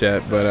reading next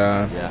yet,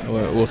 but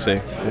we'll see.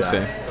 We'll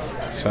see.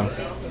 So.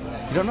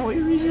 You don't know what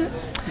you're reading yet?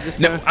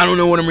 No, I don't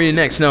know what I'm reading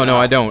next. No,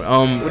 I don't.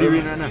 What are you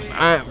reading right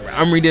now?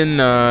 I'm reading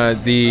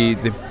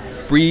the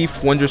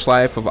Brief Wondrous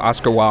Life of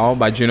Oscar Wilde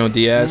by Junot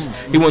Diaz.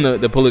 He won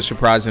the Pulitzer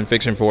Prize in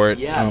fiction for it.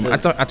 Yeah,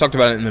 I talked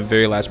about it in the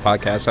very last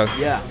podcast.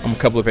 I'm a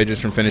couple of pages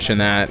from finishing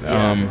that.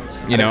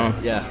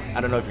 I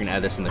don't know if you're gonna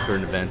add this in the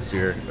current events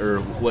or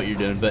what you're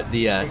doing, but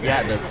the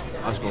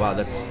Oscar Wilde.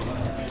 That's.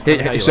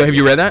 Have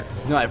you read that?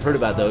 No, I've heard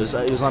about those.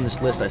 It was on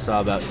this list I saw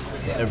about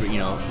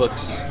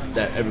books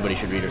that everybody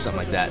should read or something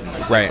like that. And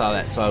I saw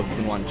that, so I've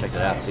been wanting to check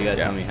that out. So you gotta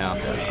tell me how.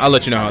 I'll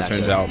let you know how it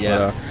turns out.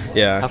 Yeah.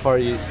 But, How far are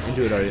you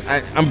into it? Are you?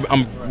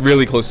 I'm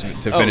really close to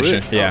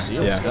finishing.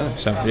 Really?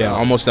 So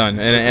almost done,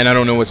 and I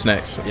don't know what's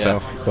next. Yeah.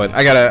 So, but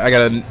I got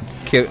a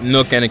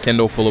Nook and a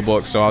Kindle full of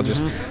books, so I'll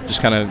just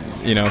kind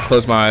of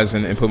close my eyes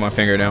and put my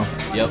finger down.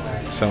 Yep.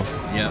 So.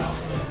 Yeah.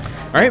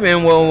 All right,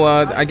 man. Well,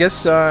 I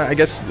guess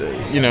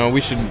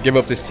we should give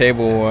up this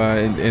table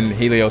in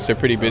Helios. They're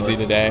pretty busy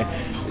today,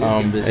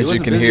 as you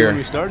can hear. When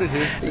we started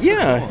here.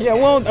 Yeah.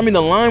 Well, I mean,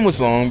 the line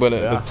was long, but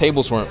the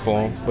tables weren't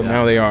full. But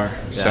now they are.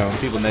 Yeah.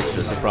 So people next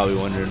to us are probably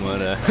wondering what.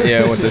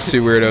 what the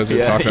two weirdos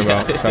are talking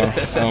about. So,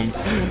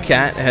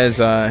 Kat has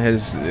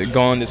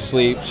gone to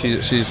sleep.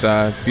 She's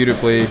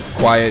beautifully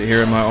quiet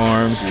here in my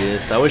arms.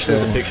 Yes, I wish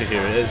there was a picture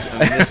here. This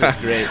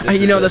is great.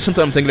 That's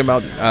something I'm thinking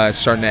about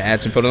starting to add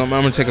some photos. I'm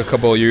going to take a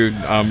couple of you.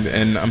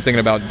 And I'm thinking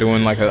about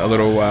doing like a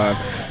little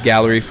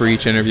gallery for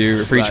each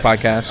interview, for each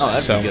podcast. Oh,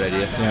 that's a good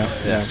idea.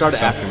 Yeah. Start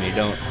it after me.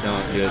 Don't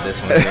do it this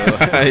one.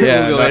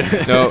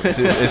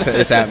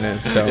 It's happening.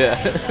 So.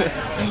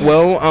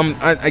 Well,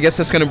 I guess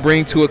that's going to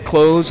bring to a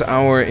close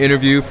our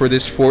interview for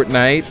this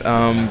fortnight.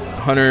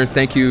 Hunter,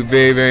 thank you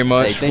very, very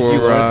much for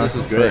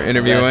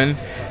interviewing.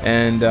 Yeah.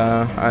 And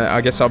I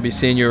guess I'll be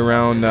seeing you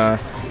around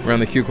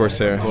the Q course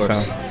there. Of course.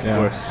 So, Of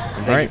course.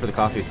 And thank you for the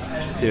coffee.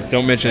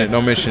 Don't mention it.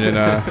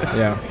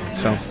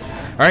 So, all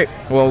right.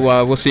 Well,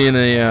 we'll see you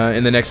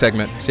in the next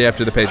segment. See you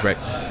after the page break.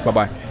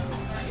 Bye.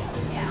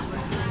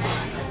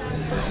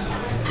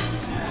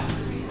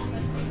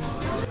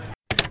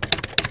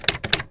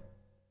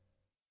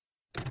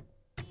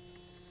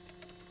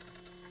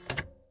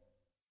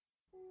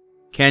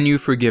 Can You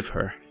Forgive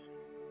Her?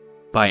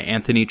 By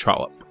Anthony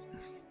Trollope.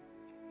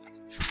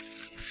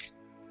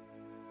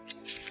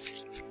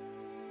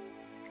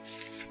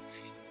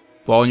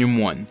 Volume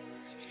 1.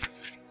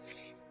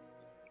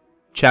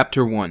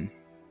 Chapter 1.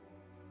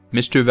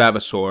 Mr.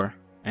 Vavasor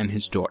and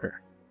his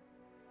daughter.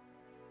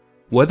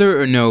 Whether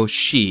or no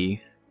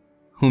she,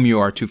 whom you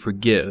are to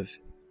forgive,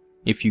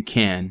 if you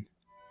can,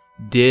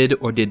 did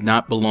or did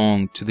not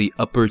belong to the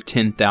upper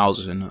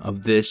 10,000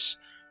 of this,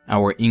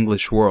 our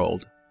English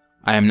world,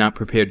 I am not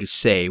prepared to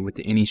say with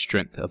any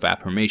strength of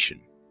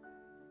affirmation.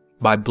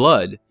 By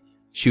blood,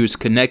 she was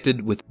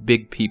connected with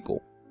big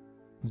people,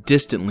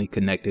 distantly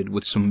connected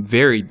with some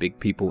very big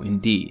people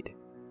indeed,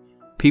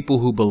 people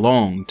who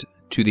belonged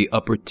to the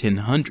upper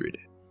 1,000,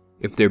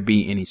 if there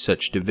be any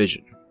such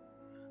division.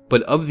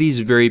 But of these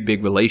very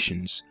big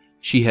relations,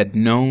 she had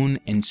known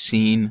and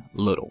seen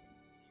little,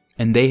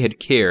 and they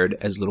had cared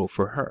as little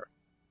for her.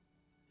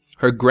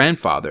 Her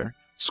grandfather,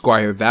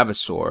 Squire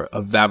Vavasor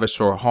of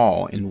Vavasor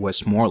Hall in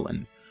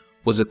Westmoreland,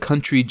 was a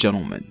country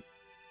gentleman,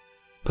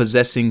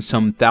 possessing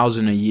some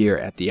 1,000 a year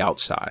at the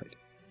outside,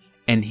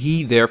 and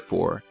he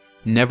therefore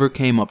never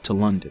came up to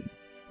London,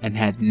 and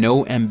had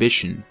no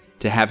ambition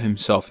to have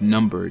himself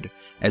numbered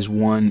as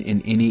one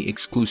in any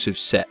exclusive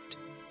set.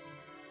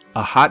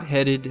 A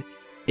hot-headed,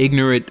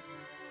 ignorant,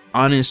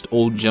 honest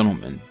old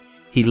gentleman,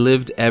 he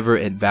lived ever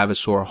at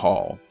Vavasor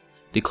Hall,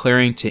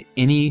 declaring to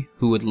any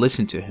who would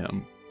listen to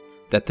him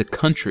that the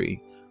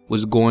country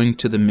was going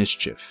to the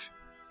mischief,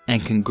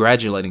 and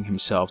congratulating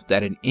himself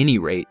that at any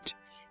rate,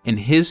 in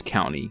his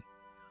county,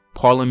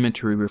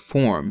 parliamentary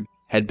reform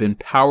had been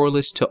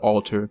powerless to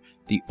alter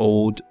the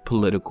old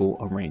political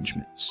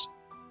arrangements.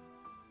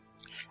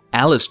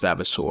 Alice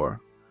Vavasor,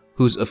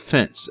 whose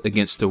offense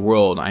against the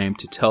world I am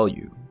to tell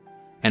you,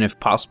 and if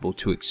possible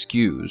to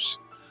excuse,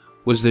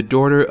 was the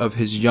daughter of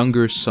his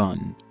younger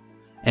son,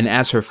 and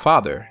as her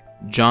father,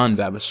 John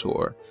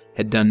Vavasor,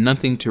 had done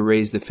nothing to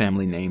raise the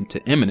family name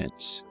to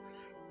eminence,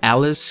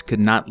 Alice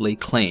could not lay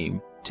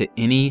claim to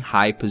any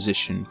high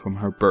position from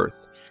her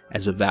birth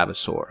as a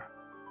Vavasor.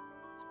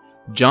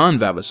 John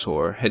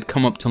Vavasor had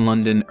come up to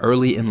London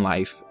early in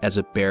life as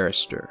a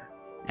barrister,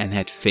 and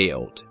had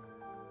failed.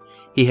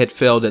 He had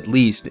failed at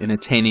least in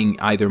attaining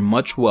either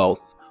much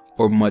wealth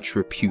or much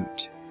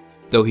repute,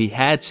 though he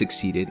had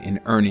succeeded in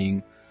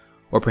earning,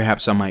 or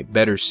perhaps I might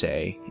better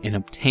say, in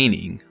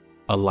obtaining,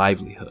 a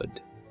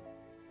livelihood.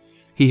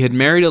 He had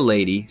married a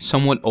lady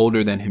somewhat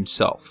older than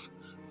himself,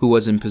 who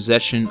was in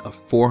possession of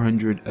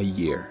 400 a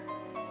year,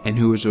 and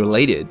who was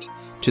related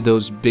to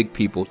those big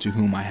people to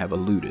whom I have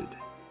alluded.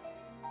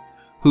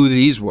 Who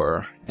these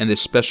were, and the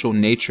special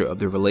nature of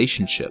the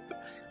relationship,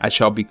 I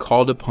shall be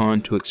called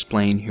upon to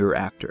explain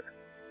hereafter,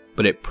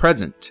 but at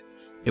present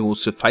it will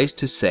suffice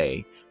to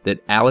say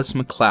that Alice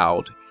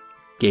MacLeod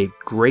gave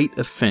great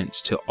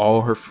offense to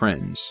all her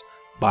friends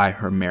by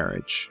her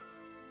marriage.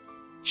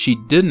 She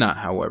did not,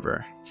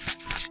 however,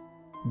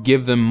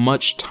 give them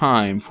much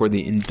time for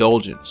the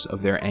indulgence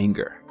of their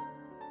anger.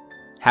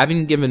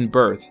 Having given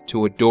birth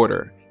to a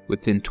daughter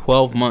within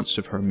 12 months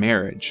of her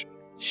marriage,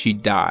 she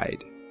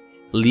died,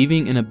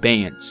 leaving in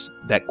abeyance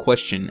that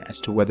question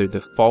as to whether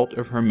the fault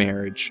of her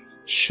marriage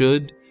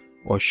should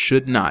or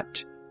should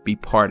not be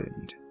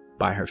pardoned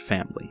by her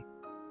family.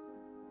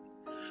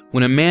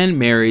 When a man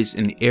marries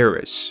an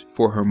heiress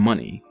for her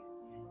money,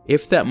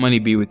 if that money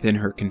be within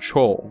her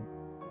control,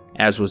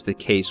 as was the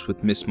case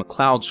with Miss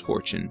MacLeod's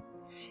fortune,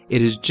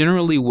 it is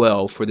generally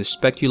well for the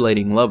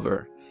speculating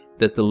lover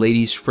that the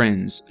lady's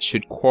friends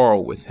should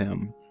quarrel with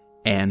him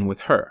and with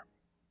her.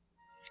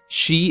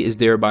 She is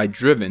thereby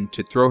driven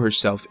to throw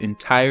herself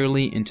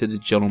entirely into the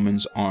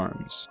gentleman's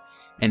arms,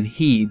 and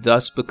he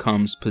thus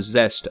becomes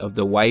possessed of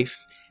the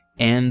wife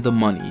and the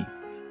money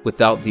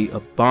without the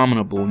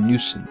abominable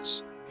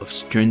nuisance of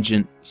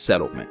stringent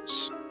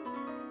settlements.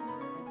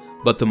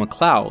 But the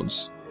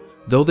MacLeods,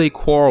 though they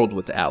quarreled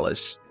with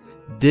Alice,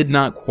 did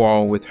not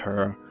quarrel with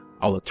her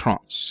à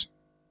l'outrance.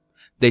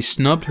 They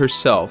snubbed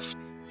herself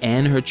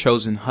and her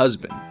chosen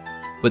husband,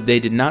 but they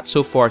did not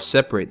so far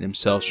separate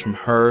themselves from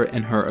her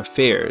and her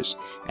affairs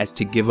as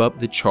to give up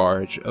the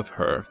charge of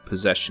her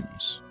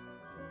possessions.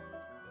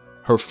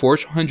 Her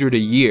 400 a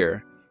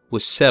year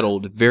was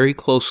settled very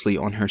closely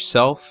on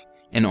herself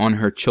and on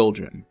her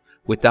children,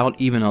 without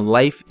even a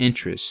life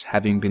interest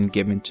having been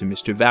given to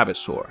Mr.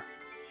 Vavasor,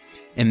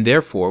 and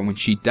therefore when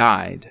she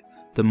died,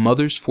 the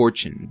mother's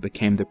fortune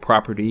became the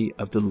property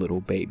of the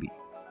little baby.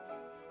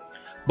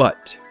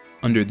 But,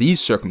 under these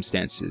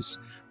circumstances,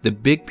 the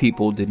big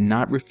people did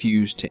not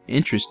refuse to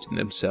interest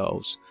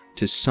themselves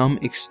to some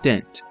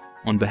extent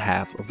on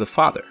behalf of the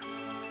father.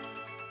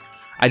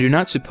 I do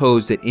not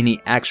suppose that any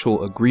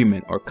actual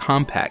agreement or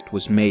compact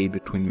was made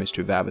between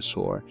Mr.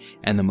 Vavasor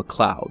and the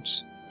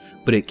MacLeods,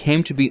 but it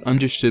came to be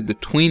understood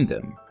between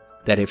them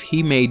that if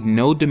he made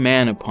no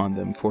demand upon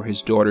them for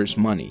his daughter's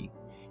money,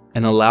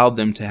 and allowed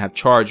them to have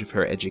charge of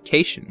her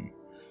education,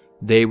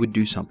 they would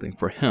do something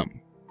for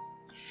him.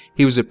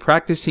 He was a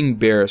practicing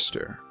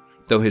barrister,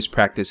 though his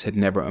practice had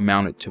never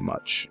amounted to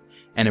much,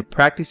 and a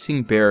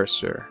practicing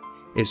barrister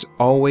is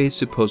always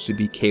supposed to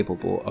be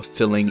capable of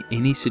filling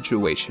any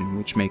situation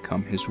which may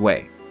come his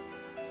way.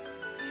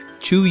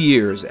 2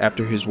 years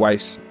after his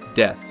wife's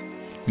death,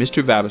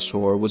 Mr.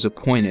 Vavasor was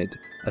appointed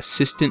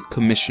Assistant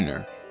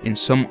Commissioner in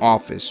some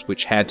office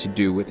which had to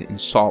do with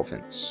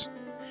insolvents,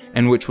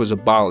 and which was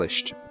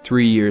abolished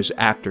 3 years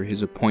after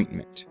his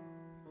appointment.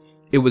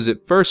 It was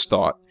at first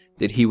thought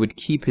that he would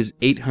keep his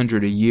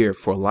 $800 a year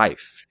for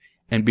life,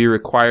 and be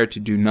required to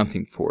do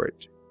nothing for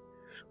it.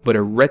 But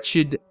a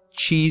wretched,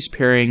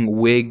 cheese-paring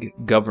Whig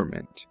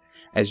government,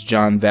 as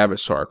John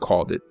Vavasor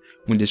called it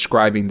when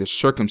describing the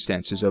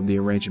circumstances of the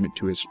arrangement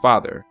to his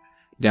father,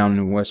 down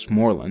in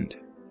Westmoreland,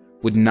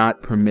 would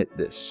not permit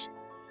this.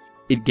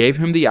 It gave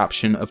him the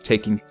option of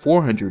taking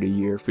 $400 a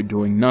year for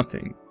doing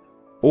nothing,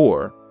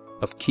 or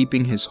of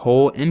keeping his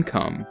whole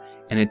income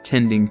and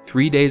attending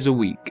 3 days a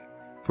week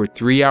for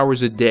 3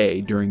 hours a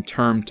day during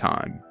term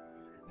time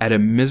at a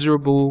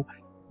miserable,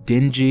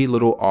 dingy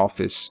little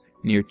office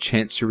near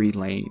Chancery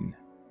Lane,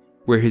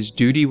 where his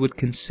duty would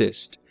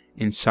consist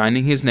in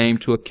signing his name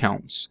to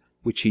accounts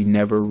which he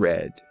never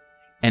read,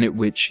 and at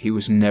which he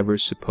was never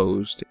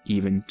supposed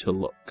even to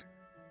look.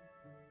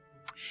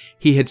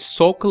 He had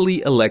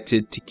sulkily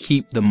elected to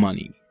keep the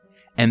money,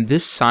 and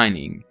this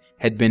signing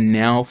had been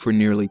now for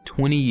nearly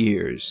 20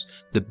 years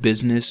the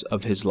business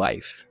of his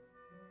life.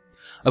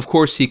 Of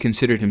course, he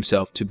considered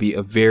himself to be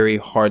a very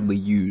hardly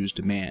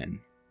used man.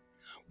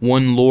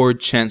 One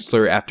Lord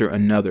Chancellor after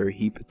another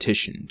he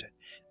petitioned,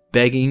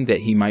 begging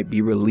that he might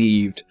be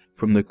relieved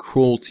from the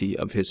cruelty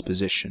of his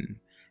position,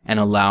 and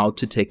allowed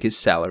to take his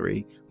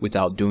salary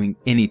without doing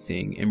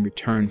anything in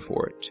return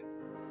for it.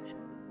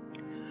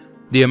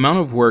 The amount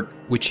of work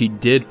which he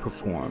did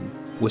perform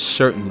was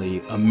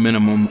certainly a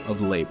minimum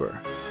of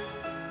labor.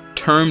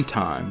 Term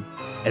time,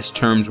 as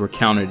terms were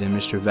counted in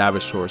Mr.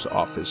 Vavasor's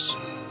office,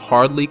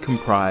 hardly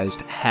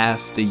comprised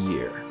half the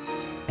year,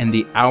 and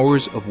the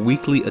hours of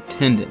weekly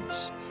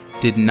attendance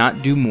did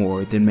not do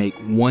more than make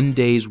 1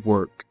 day's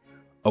work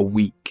a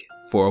week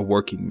for a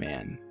working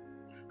man.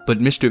 But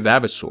Mr.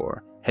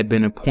 Vavasor had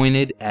been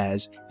appointed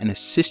as an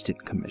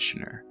assistant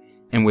commissioner,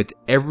 and with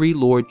every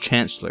Lord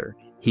Chancellor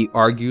he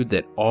argued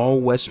that all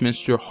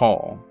Westminster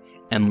Hall,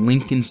 and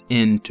Lincoln's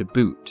Inn to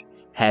boot,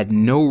 had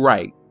no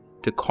right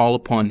to call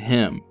upon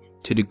him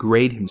to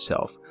degrade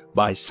himself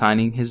by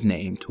signing his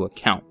name to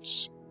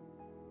accounts.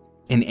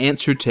 In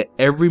answer to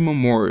every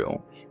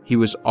memorial, he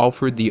was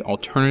offered the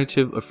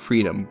alternative of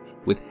freedom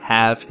with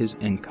half his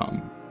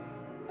income,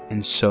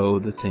 and so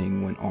the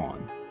thing went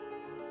on.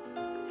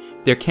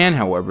 There can,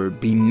 however,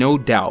 be no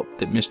doubt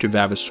that Mr.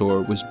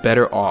 Vavasor was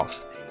better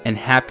off and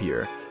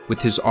happier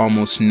with his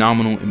almost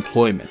nominal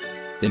employment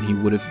than he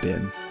would have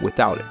been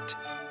without it.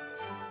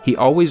 He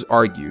always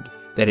argued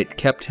that it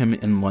kept him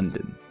in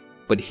London,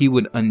 but he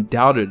would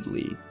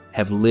undoubtedly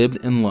have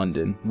lived in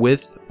London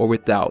with or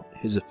without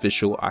his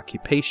official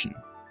occupation.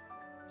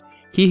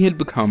 He had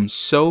become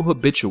so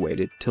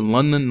habituated to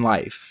London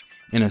life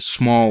in a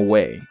small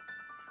way,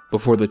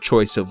 before the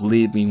choice of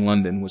leaving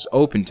London was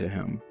open to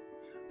him,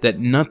 that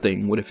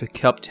nothing would have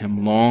kept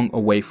him long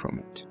away from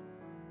it.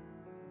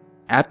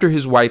 After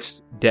his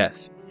wife's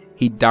death,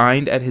 he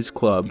dined at his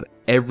club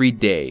every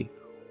day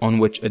on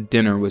which a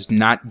dinner was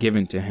not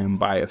given to him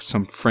by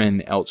some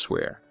friend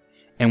elsewhere,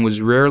 and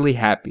was rarely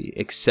happy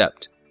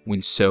except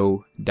when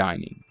so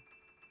dining.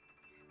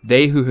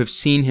 They who have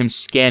seen him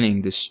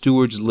scanning the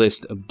steward's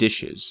list of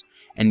dishes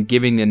and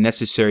giving the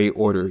necessary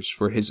orders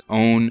for his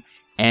own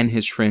and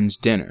his friend's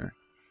dinner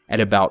at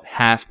about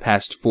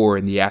 4:30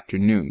 in the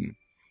afternoon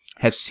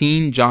have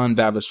seen John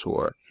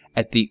Vavasor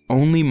at the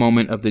only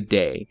moment of the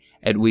day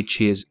at which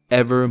he is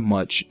ever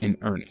much in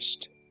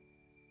earnest.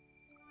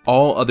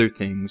 All other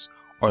things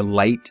are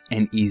light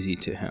and easy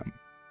to him,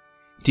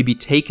 to be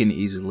taken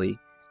easily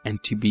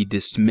and to be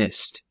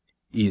dismissed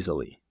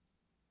easily.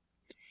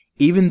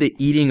 Even the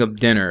eating of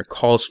dinner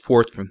calls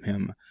forth from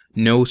him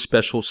no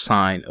special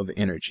sign of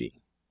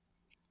energy.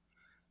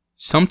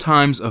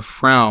 Sometimes a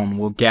frown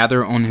will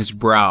gather on his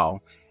brow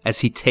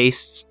as he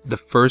tastes the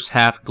first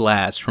half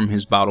glass from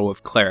his bottle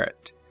of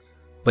claret,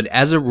 but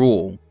as a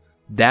rule,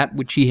 that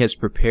which he has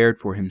prepared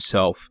for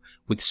himself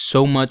with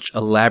so much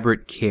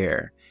elaborate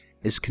care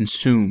is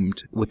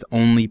consumed with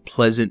only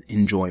pleasant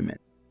enjoyment.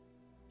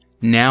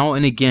 Now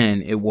and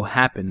again it will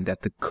happen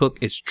that the cook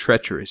is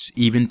treacherous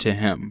even to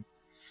him,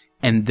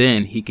 and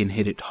then he can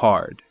hit it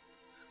hard,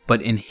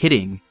 but in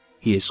hitting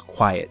he is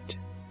quiet,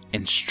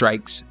 and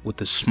strikes with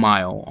a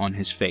smile on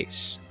his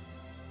face.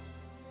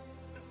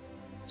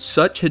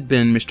 Such had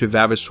been Mr.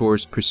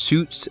 Vavasor's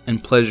pursuits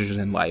and pleasures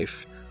in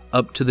life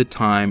up to the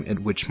time at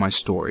which my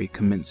story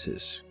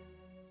commences.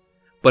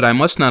 But I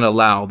must not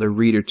allow the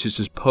reader to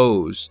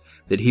suppose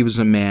that he was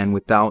a man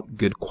without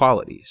good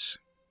qualities.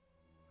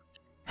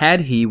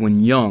 Had he,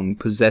 when young,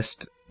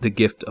 possessed the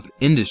gift of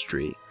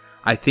industry,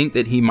 I think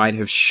that he might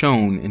have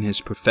shone in his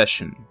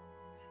profession,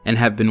 and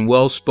have been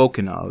well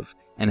spoken of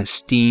and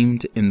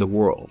esteemed in the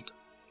world.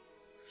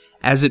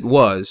 As it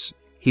was,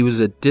 he was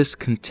a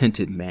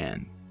discontented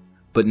man,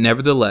 but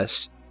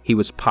nevertheless he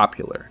was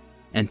popular,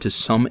 and to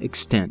some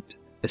extent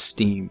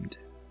esteemed.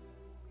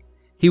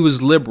 He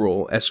was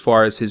liberal as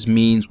far as his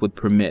means would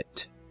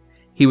permit.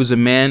 He was a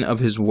man of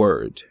his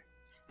word,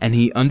 and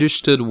he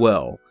understood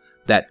well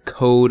that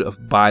code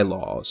of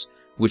bylaws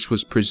which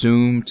was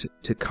presumed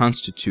to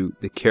constitute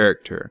the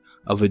character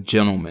of a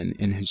gentleman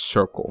in his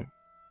circle.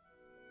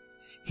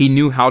 He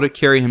knew how to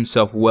carry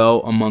himself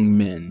well among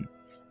men,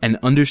 and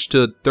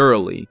understood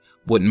thoroughly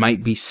what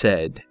might be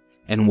said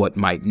and what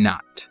might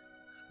not,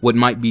 what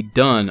might be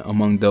done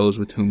among those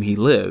with whom he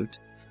lived,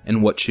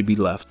 and what should be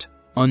left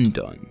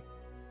undone.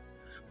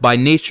 By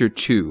nature,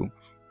 too,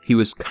 he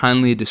was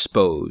kindly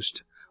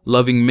disposed,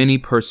 loving many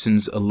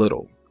persons a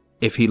little,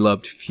 if he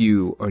loved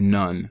few or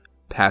none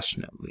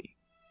passionately.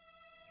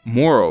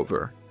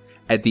 Moreover,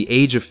 at the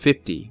age of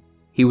 50,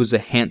 he was a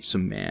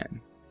handsome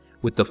man,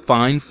 with a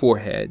fine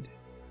forehead,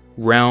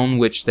 round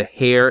which the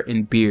hair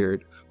and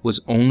beard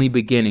was only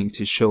beginning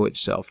to show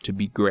itself to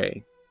be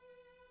gray.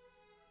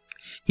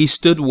 He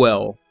stood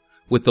well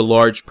with the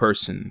large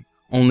person,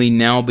 only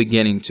now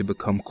beginning to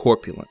become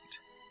corpulent.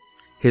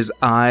 His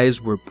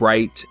eyes were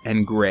bright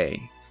and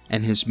gray,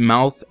 and his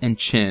mouth and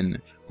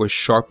chin were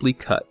sharply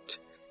cut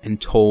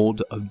and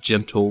told of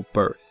gentle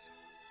birth.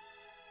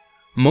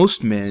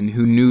 Most men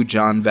who knew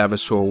John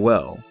Vavasor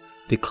well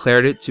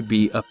declared it to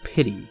be a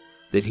pity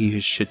that he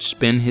should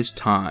spend his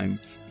time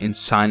in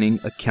signing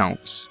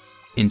accounts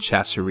in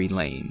Chancery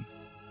Lane.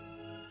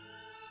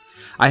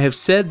 I have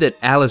said that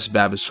Alice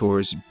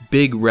Vavasor's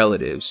big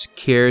relatives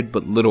cared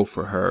but little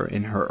for her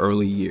in her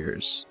early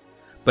years,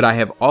 but I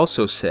have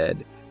also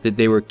said that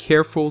they were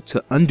careful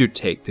to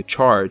undertake the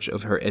charge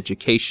of her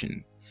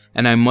education,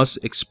 and I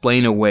must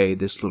explain away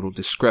this little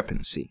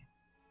discrepancy.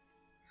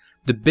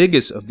 The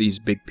biggest of these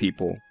big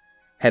people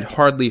had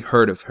hardly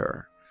heard of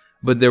her,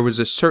 but there was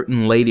a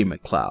certain Lady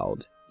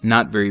Macleod,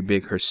 not very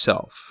big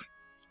herself,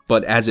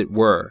 but as it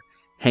were,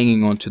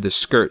 hanging on to the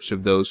skirts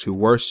of those who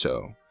were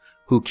so,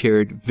 who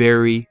cared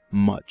very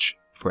much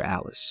for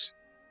Alice.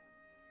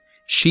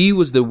 She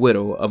was the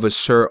widow of a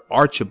Sir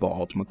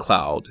Archibald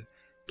Macleod,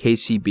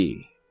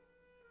 K.C.B.,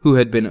 who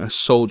had been a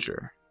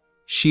soldier,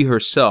 she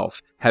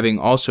herself having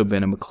also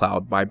been a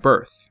Macleod by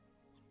birth,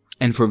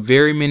 and for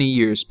very many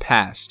years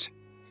past,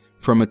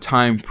 from a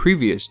time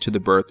previous to the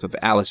birth of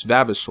Alice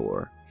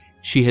Vavasor,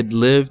 she had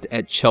lived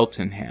at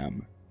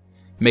Cheltenham,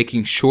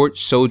 making short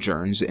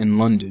sojourns in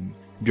London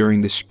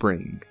during the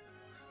spring,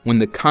 when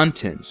the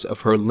contents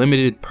of her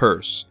limited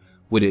purse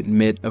would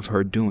admit of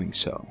her doing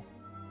so.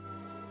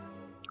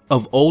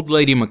 Of old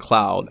Lady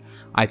Macleod,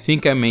 I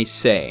think I may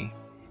say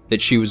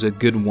that she was a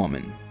good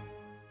woman.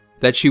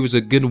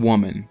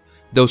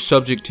 Though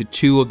subject to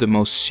two of the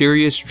most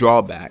serious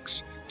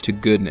drawbacks to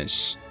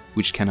goodness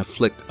which can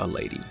afflict a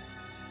lady.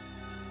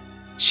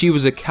 She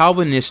was a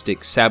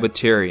Calvinistic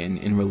Sabbatarian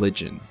in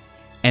religion,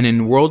 and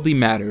in worldly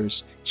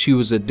matters she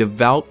was a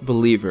devout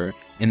believer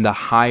in the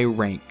high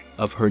rank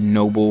of her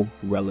noble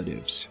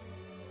relatives.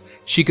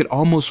 She could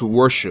almost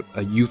worship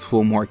a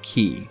youthful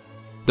marquis,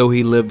 though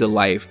he lived a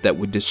life that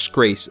would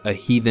disgrace a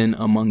heathen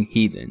among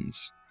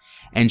heathens,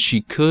 and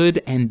she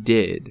could and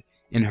did,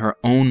 in her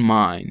own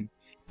mind,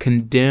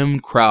 condemn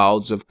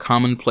crowds of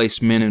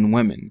commonplace men and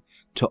women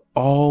to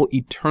all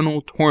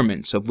eternal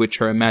torments of which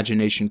her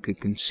imagination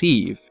could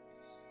conceive,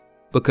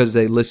 because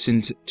they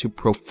listened to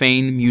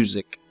profane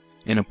music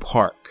in a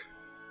park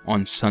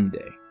on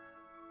Sunday.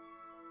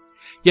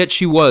 Yet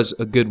she was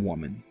a good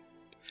woman.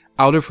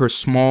 Out of her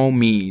small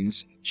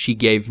means she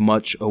gave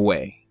much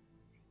away.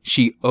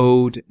 She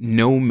owed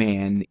no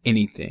man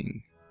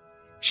anything.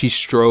 She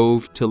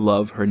strove to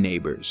love her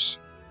neighbors.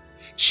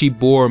 She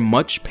bore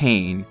much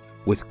pain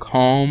with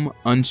calm,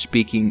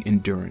 unspeaking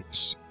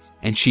endurance,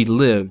 and she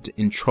lived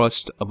in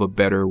trust of a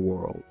better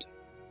world.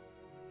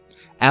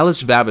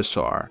 Alice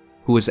Vavasor,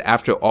 who was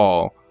after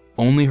all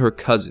only her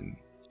cousin,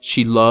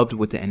 she loved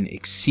with an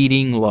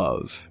exceeding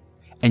love,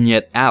 and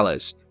yet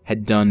Alice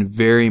had done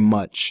very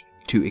much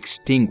to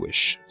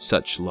extinguish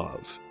such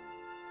love.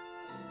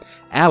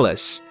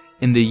 Alice,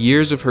 in the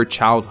years of her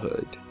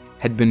childhood,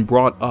 had been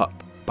brought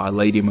up by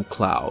Lady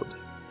Macleod.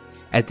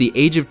 At the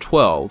age of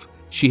 12,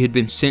 she had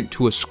been sent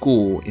to a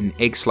school in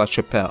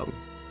Aix-la-Chapelle,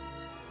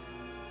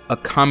 a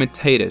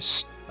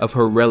comitatus of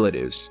her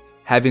relatives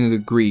having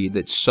agreed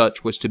that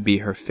such was to be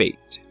her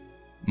fate,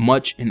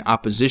 much in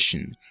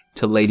opposition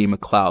to Lady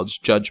Macleod's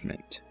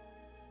judgment.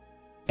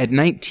 At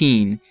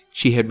 19,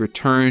 she had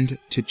returned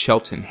to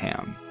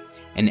Cheltenham,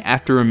 and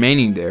after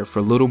remaining there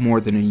for little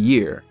more than a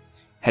year,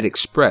 had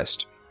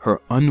expressed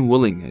her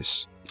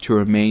unwillingness to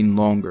remain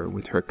longer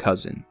with her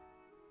cousin.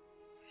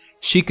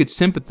 She could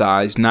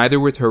sympathize neither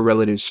with her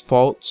relatives'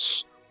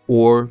 faults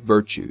or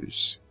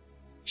virtues.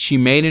 She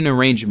made an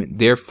arrangement,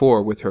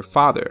 therefore, with her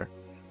father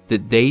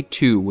that they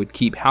two would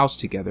keep house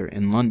together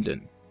in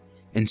London,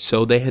 and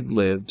so they had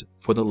lived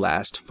for the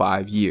last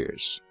 5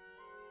 years.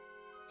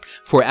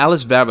 For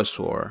Alice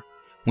Vavasor,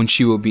 when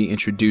she will be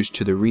introduced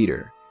to the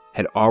reader,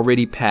 had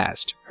already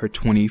passed her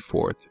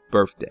 24th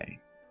birthday.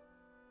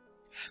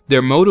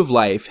 Their mode of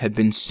life had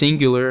been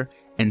singular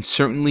and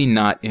certainly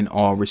not in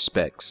all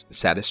respects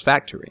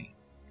satisfactory.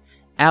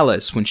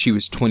 Alice, when she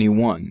was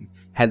 21,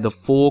 had the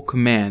full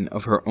command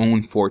of her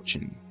own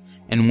fortune,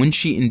 and when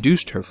she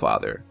induced her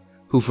father,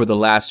 who for the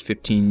last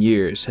 15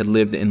 years had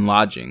lived in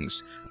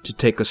lodgings, to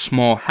take a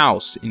small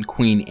house in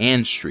Queen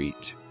Anne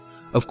Street,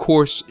 Of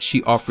course,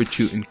 she offered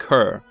to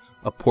incur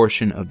a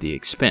portion of the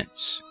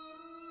expense.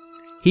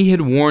 He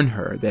had warned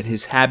her that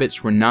his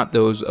habits were not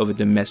those of a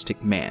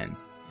domestic man,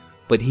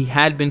 but he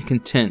had been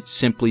content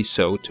simply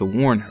so to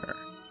warn her.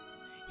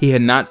 He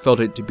had not felt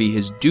it to be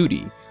his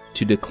duty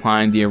to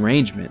decline the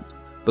arrangement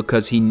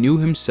because he knew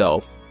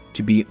himself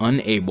to be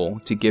unable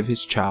to give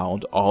his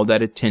child all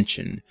that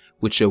attention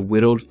which a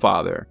widowed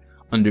father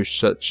under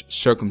such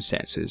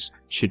circumstances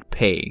should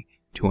pay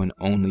to an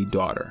only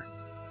daughter.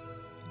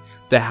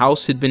 The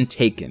house had been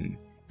taken,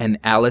 and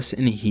Alice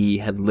and he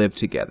had lived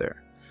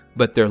together,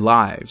 but their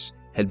lives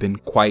had been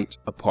quite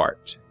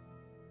apart.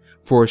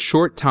 For a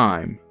short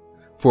time,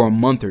 for a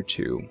month or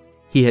two,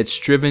 he had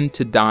striven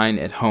to dine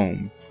at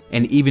home,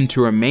 and even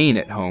to remain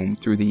at home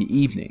through the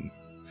evening,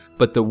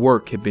 but the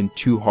work had been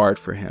too hard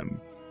for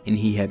him, and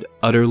he had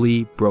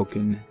utterly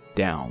broken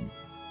down.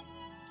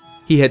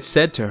 He had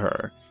said to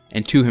her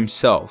and to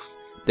himself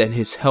that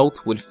his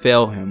health would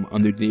fail him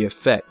under the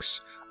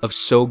effects of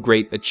so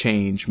great a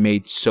change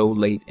made so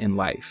late in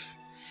life,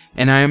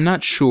 and I am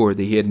not sure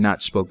that he had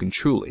not spoken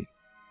truly.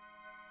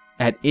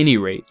 At any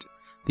rate,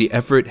 the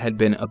effort had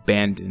been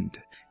abandoned,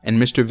 and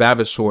Mr.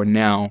 Vavasor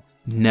now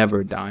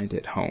never dined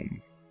at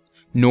home,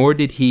 nor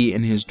did he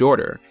and his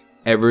daughter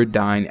ever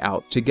dine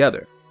out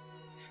together.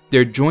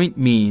 Their joint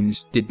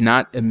means did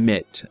not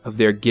admit of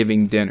their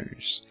giving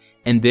dinners,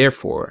 and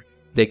therefore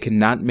they could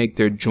not make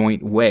their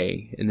joint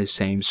way in the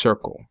same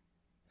circle.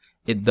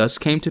 It thus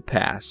came to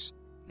pass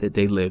that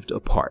they lived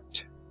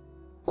apart,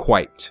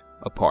 quite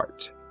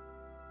apart.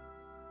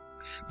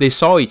 They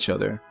saw each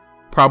other,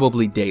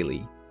 probably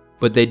daily,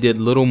 but they did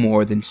little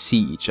more than see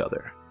each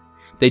other.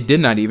 They did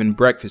not even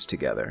breakfast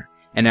together,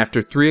 and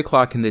after 3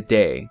 o'clock in the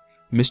day,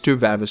 Mr.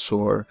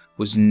 Vavasor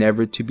was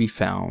never to be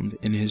found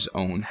in his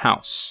own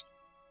house.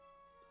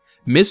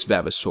 Miss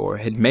Vavasor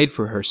had made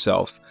for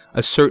herself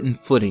a certain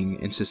footing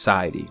in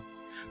society,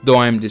 though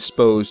I am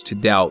disposed to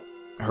doubt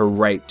her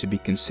right to be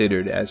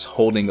considered as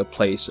holding a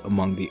place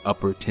among the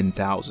upper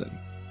 10,000.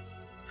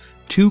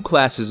 2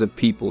 classes of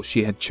people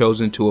she had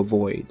chosen to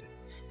avoid,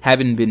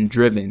 having been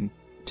driven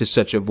to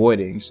such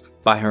avoidings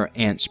by her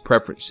aunt's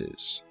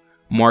preferences.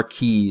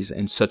 Marquises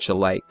and such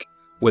alike,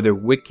 whether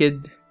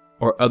wicked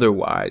or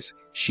otherwise,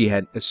 she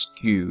had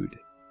eschewed,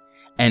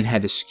 and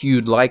had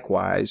eschewed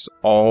likewise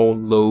all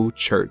low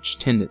church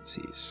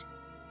tendencies.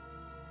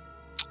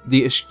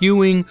 The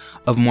eschewing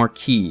of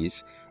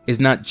marquises is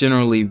not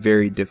generally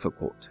very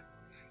difficult.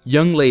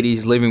 Young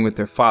ladies living with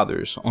their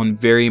fathers on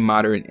very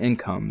moderate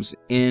incomes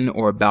in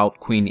or about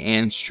Queen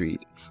Anne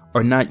Street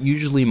are not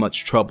usually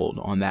much troubled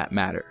on that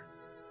matter.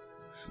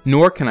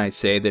 Nor can I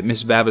say that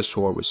Miss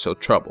Vavasor was so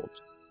troubled.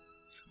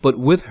 But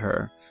with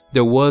her,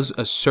 there was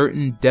a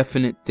certain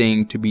definite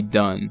thing to be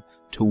done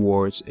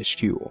towards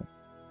eschewal.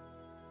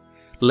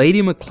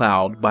 Lady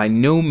Macleod by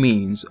no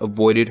means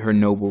avoided her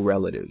noble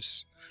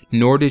relatives,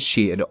 nor did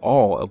she at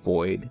all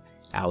avoid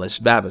Alice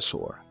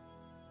Vavasor.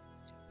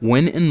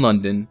 When in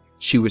London,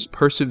 she was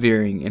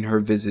persevering in her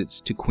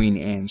visits to Queen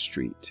Anne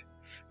Street,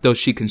 though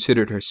she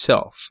considered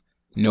herself,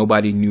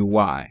 nobody knew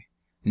why,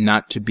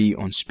 not to be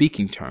on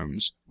speaking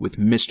terms with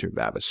Mr.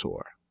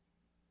 Vavasor.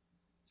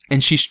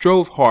 And she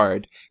strove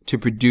hard to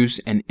produce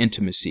an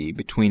intimacy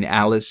between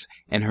Alice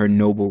and her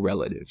noble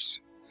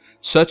relatives,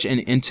 such an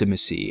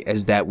intimacy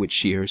as that which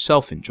she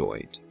herself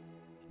enjoyed,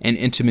 an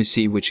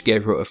intimacy which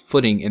gave her a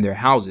footing in their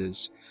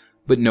houses,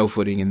 but no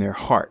footing in their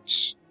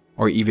hearts,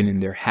 or even in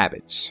their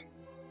habits.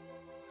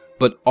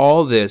 But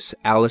all this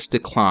Alice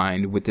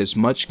declined with as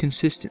much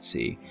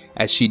consistency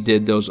as she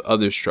did those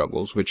other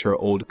struggles which her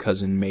old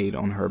cousin made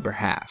on her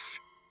behalf.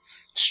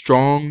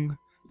 Strong,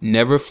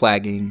 never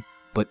flagging,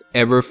 but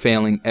ever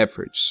failing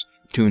efforts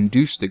to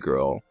induce the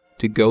girl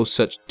to go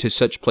to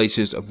such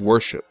places of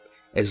worship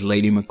as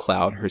Lady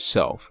Macleod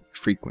herself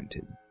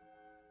frequented.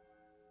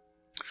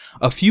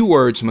 A few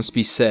words must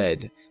be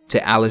said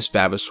to Alice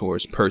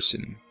Vavasor's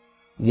person.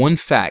 One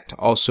fact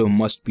also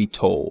must be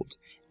told,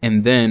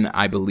 and then,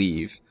 I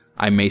believe,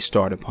 I may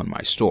start upon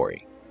my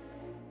story.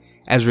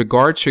 As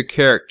regards her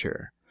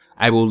character,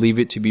 I will leave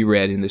it to be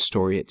read in the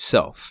story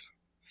itself.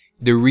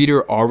 The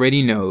reader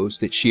already knows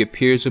that she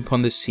appears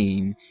upon the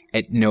scene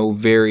at no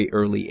very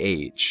early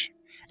age,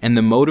 and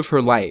the mode of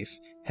her life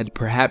had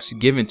perhaps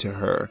given to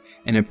her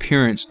an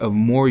appearance of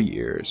more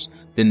years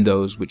than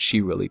those which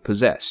she really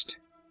possessed.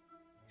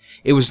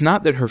 It was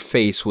not that her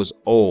face was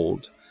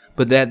old,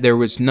 but that there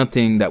was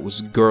nothing that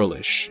was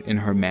girlish in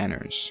her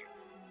manners.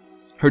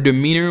 Her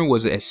demeanor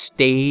was as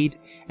staid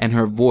and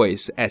her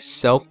voice as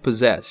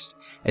self-possessed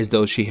as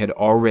though she had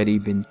already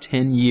been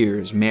 10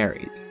 years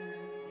married.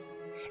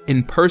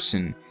 In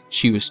person,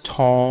 she was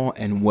tall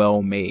and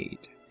well made,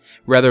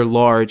 rather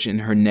large in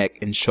her neck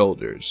and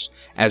shoulders,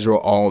 as were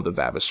all the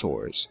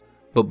Vavasors,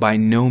 but by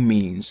no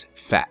means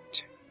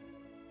fat.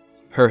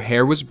 Her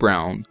hair was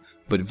brown,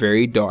 but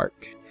very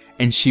dark,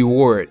 and she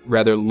wore it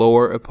rather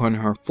lower upon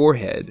her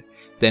forehead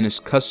than is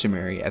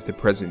customary at the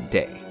present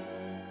day.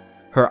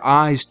 Her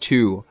eyes,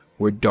 too,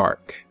 were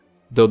dark,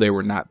 though they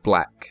were not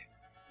black,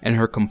 and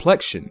her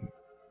complexion,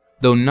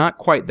 though not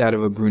quite that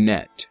of a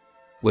brunette,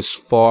 was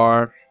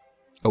far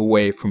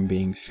away from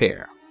being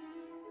fair.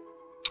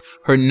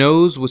 Her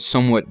nose was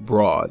somewhat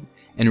broad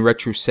and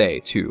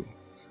retroussé too,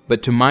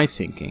 but to my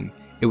thinking,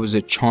 it was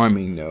a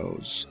charming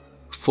nose,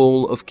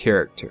 full of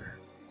character,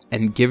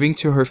 and giving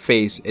to her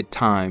face at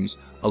times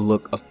a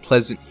look of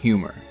pleasant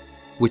humor,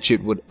 which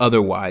it would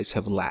otherwise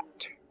have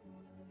lacked.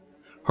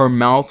 Her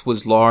mouth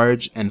was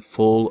large and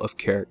full of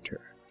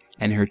character,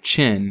 and her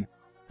chin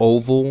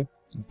oval,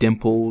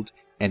 dimpled,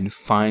 and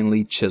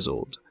finely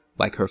chiseled,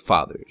 like her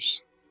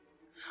father's.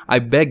 I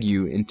beg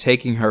you, in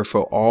taking her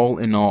for all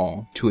in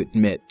all, to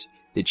admit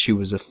that she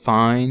was a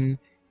fine,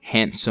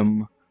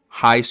 handsome,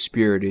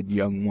 high-spirited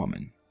young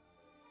woman.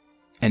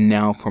 And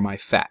now for my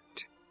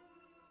fact.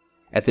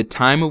 At the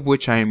time of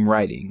which I am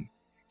writing,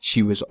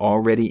 she was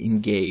already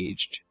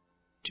engaged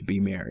to be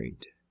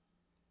married.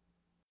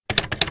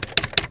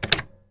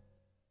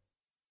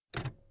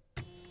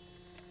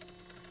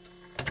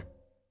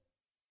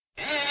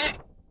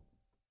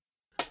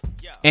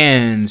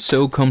 And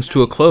so comes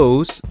to a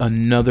close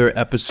another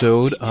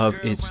episode of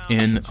It's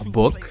in a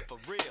Book.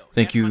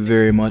 Thank you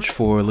very much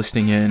for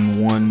listening in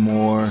one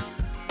more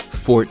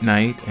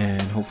fortnight,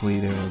 and hopefully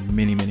there are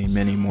many, many,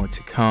 many more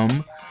to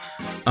come.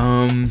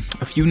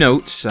 A few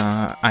notes.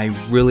 I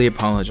really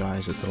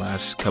apologize that the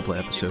last couple of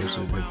episodes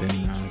have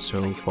been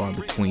so far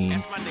between,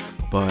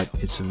 but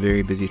it's a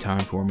very busy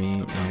time for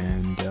me,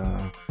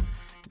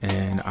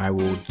 and I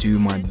will do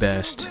my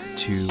best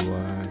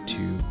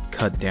to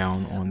cut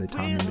down on the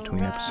time in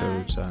between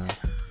episodes.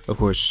 Of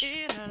course,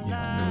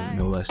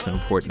 no less than a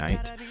fortnight.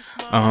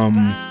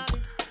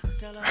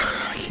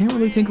 I can't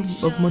really think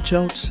of much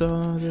else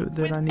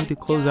that I need to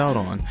close out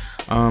on.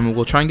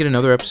 We'll try and get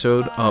another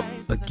episode up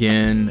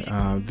again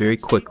very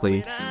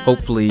quickly.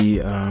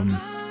 Hopefully,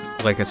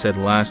 like I said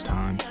last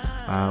time,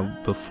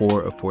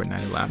 before a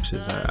fortnight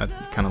elapses. I'd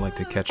kind of like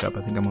to catch up.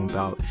 I think I'm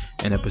about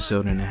an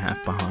episode and a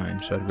half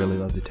behind, so I'd really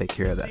love to take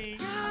care of that.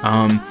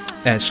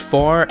 As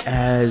far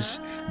as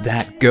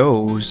that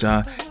goes,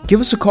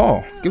 give us a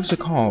call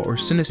or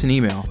send us an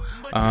email,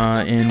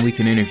 and we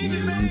can interview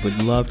you. We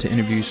would love to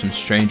interview some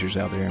strangers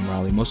out there in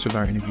Raleigh. Most of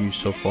our interviews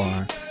so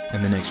far,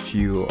 and the next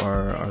few,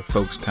 are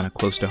folks kind of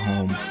close to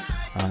home,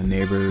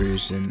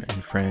 neighbors and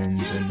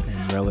friends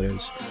and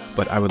relatives.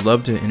 But I would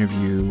love to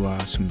interview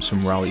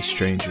some Raleigh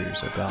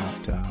strangers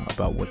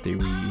about what they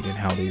read and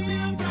how they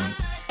read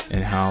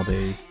and how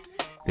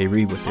they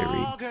read what they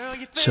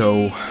read.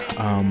 So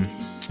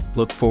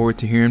look forward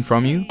to hearing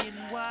from you.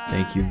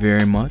 Thank you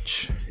very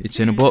much. It's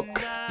in a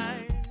book.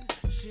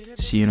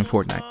 See you in a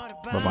fortnight.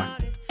 Bye-bye.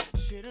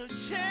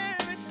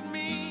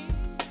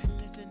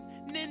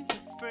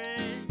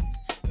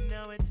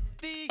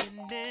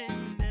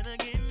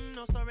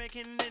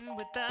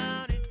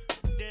 Without it,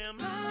 damn.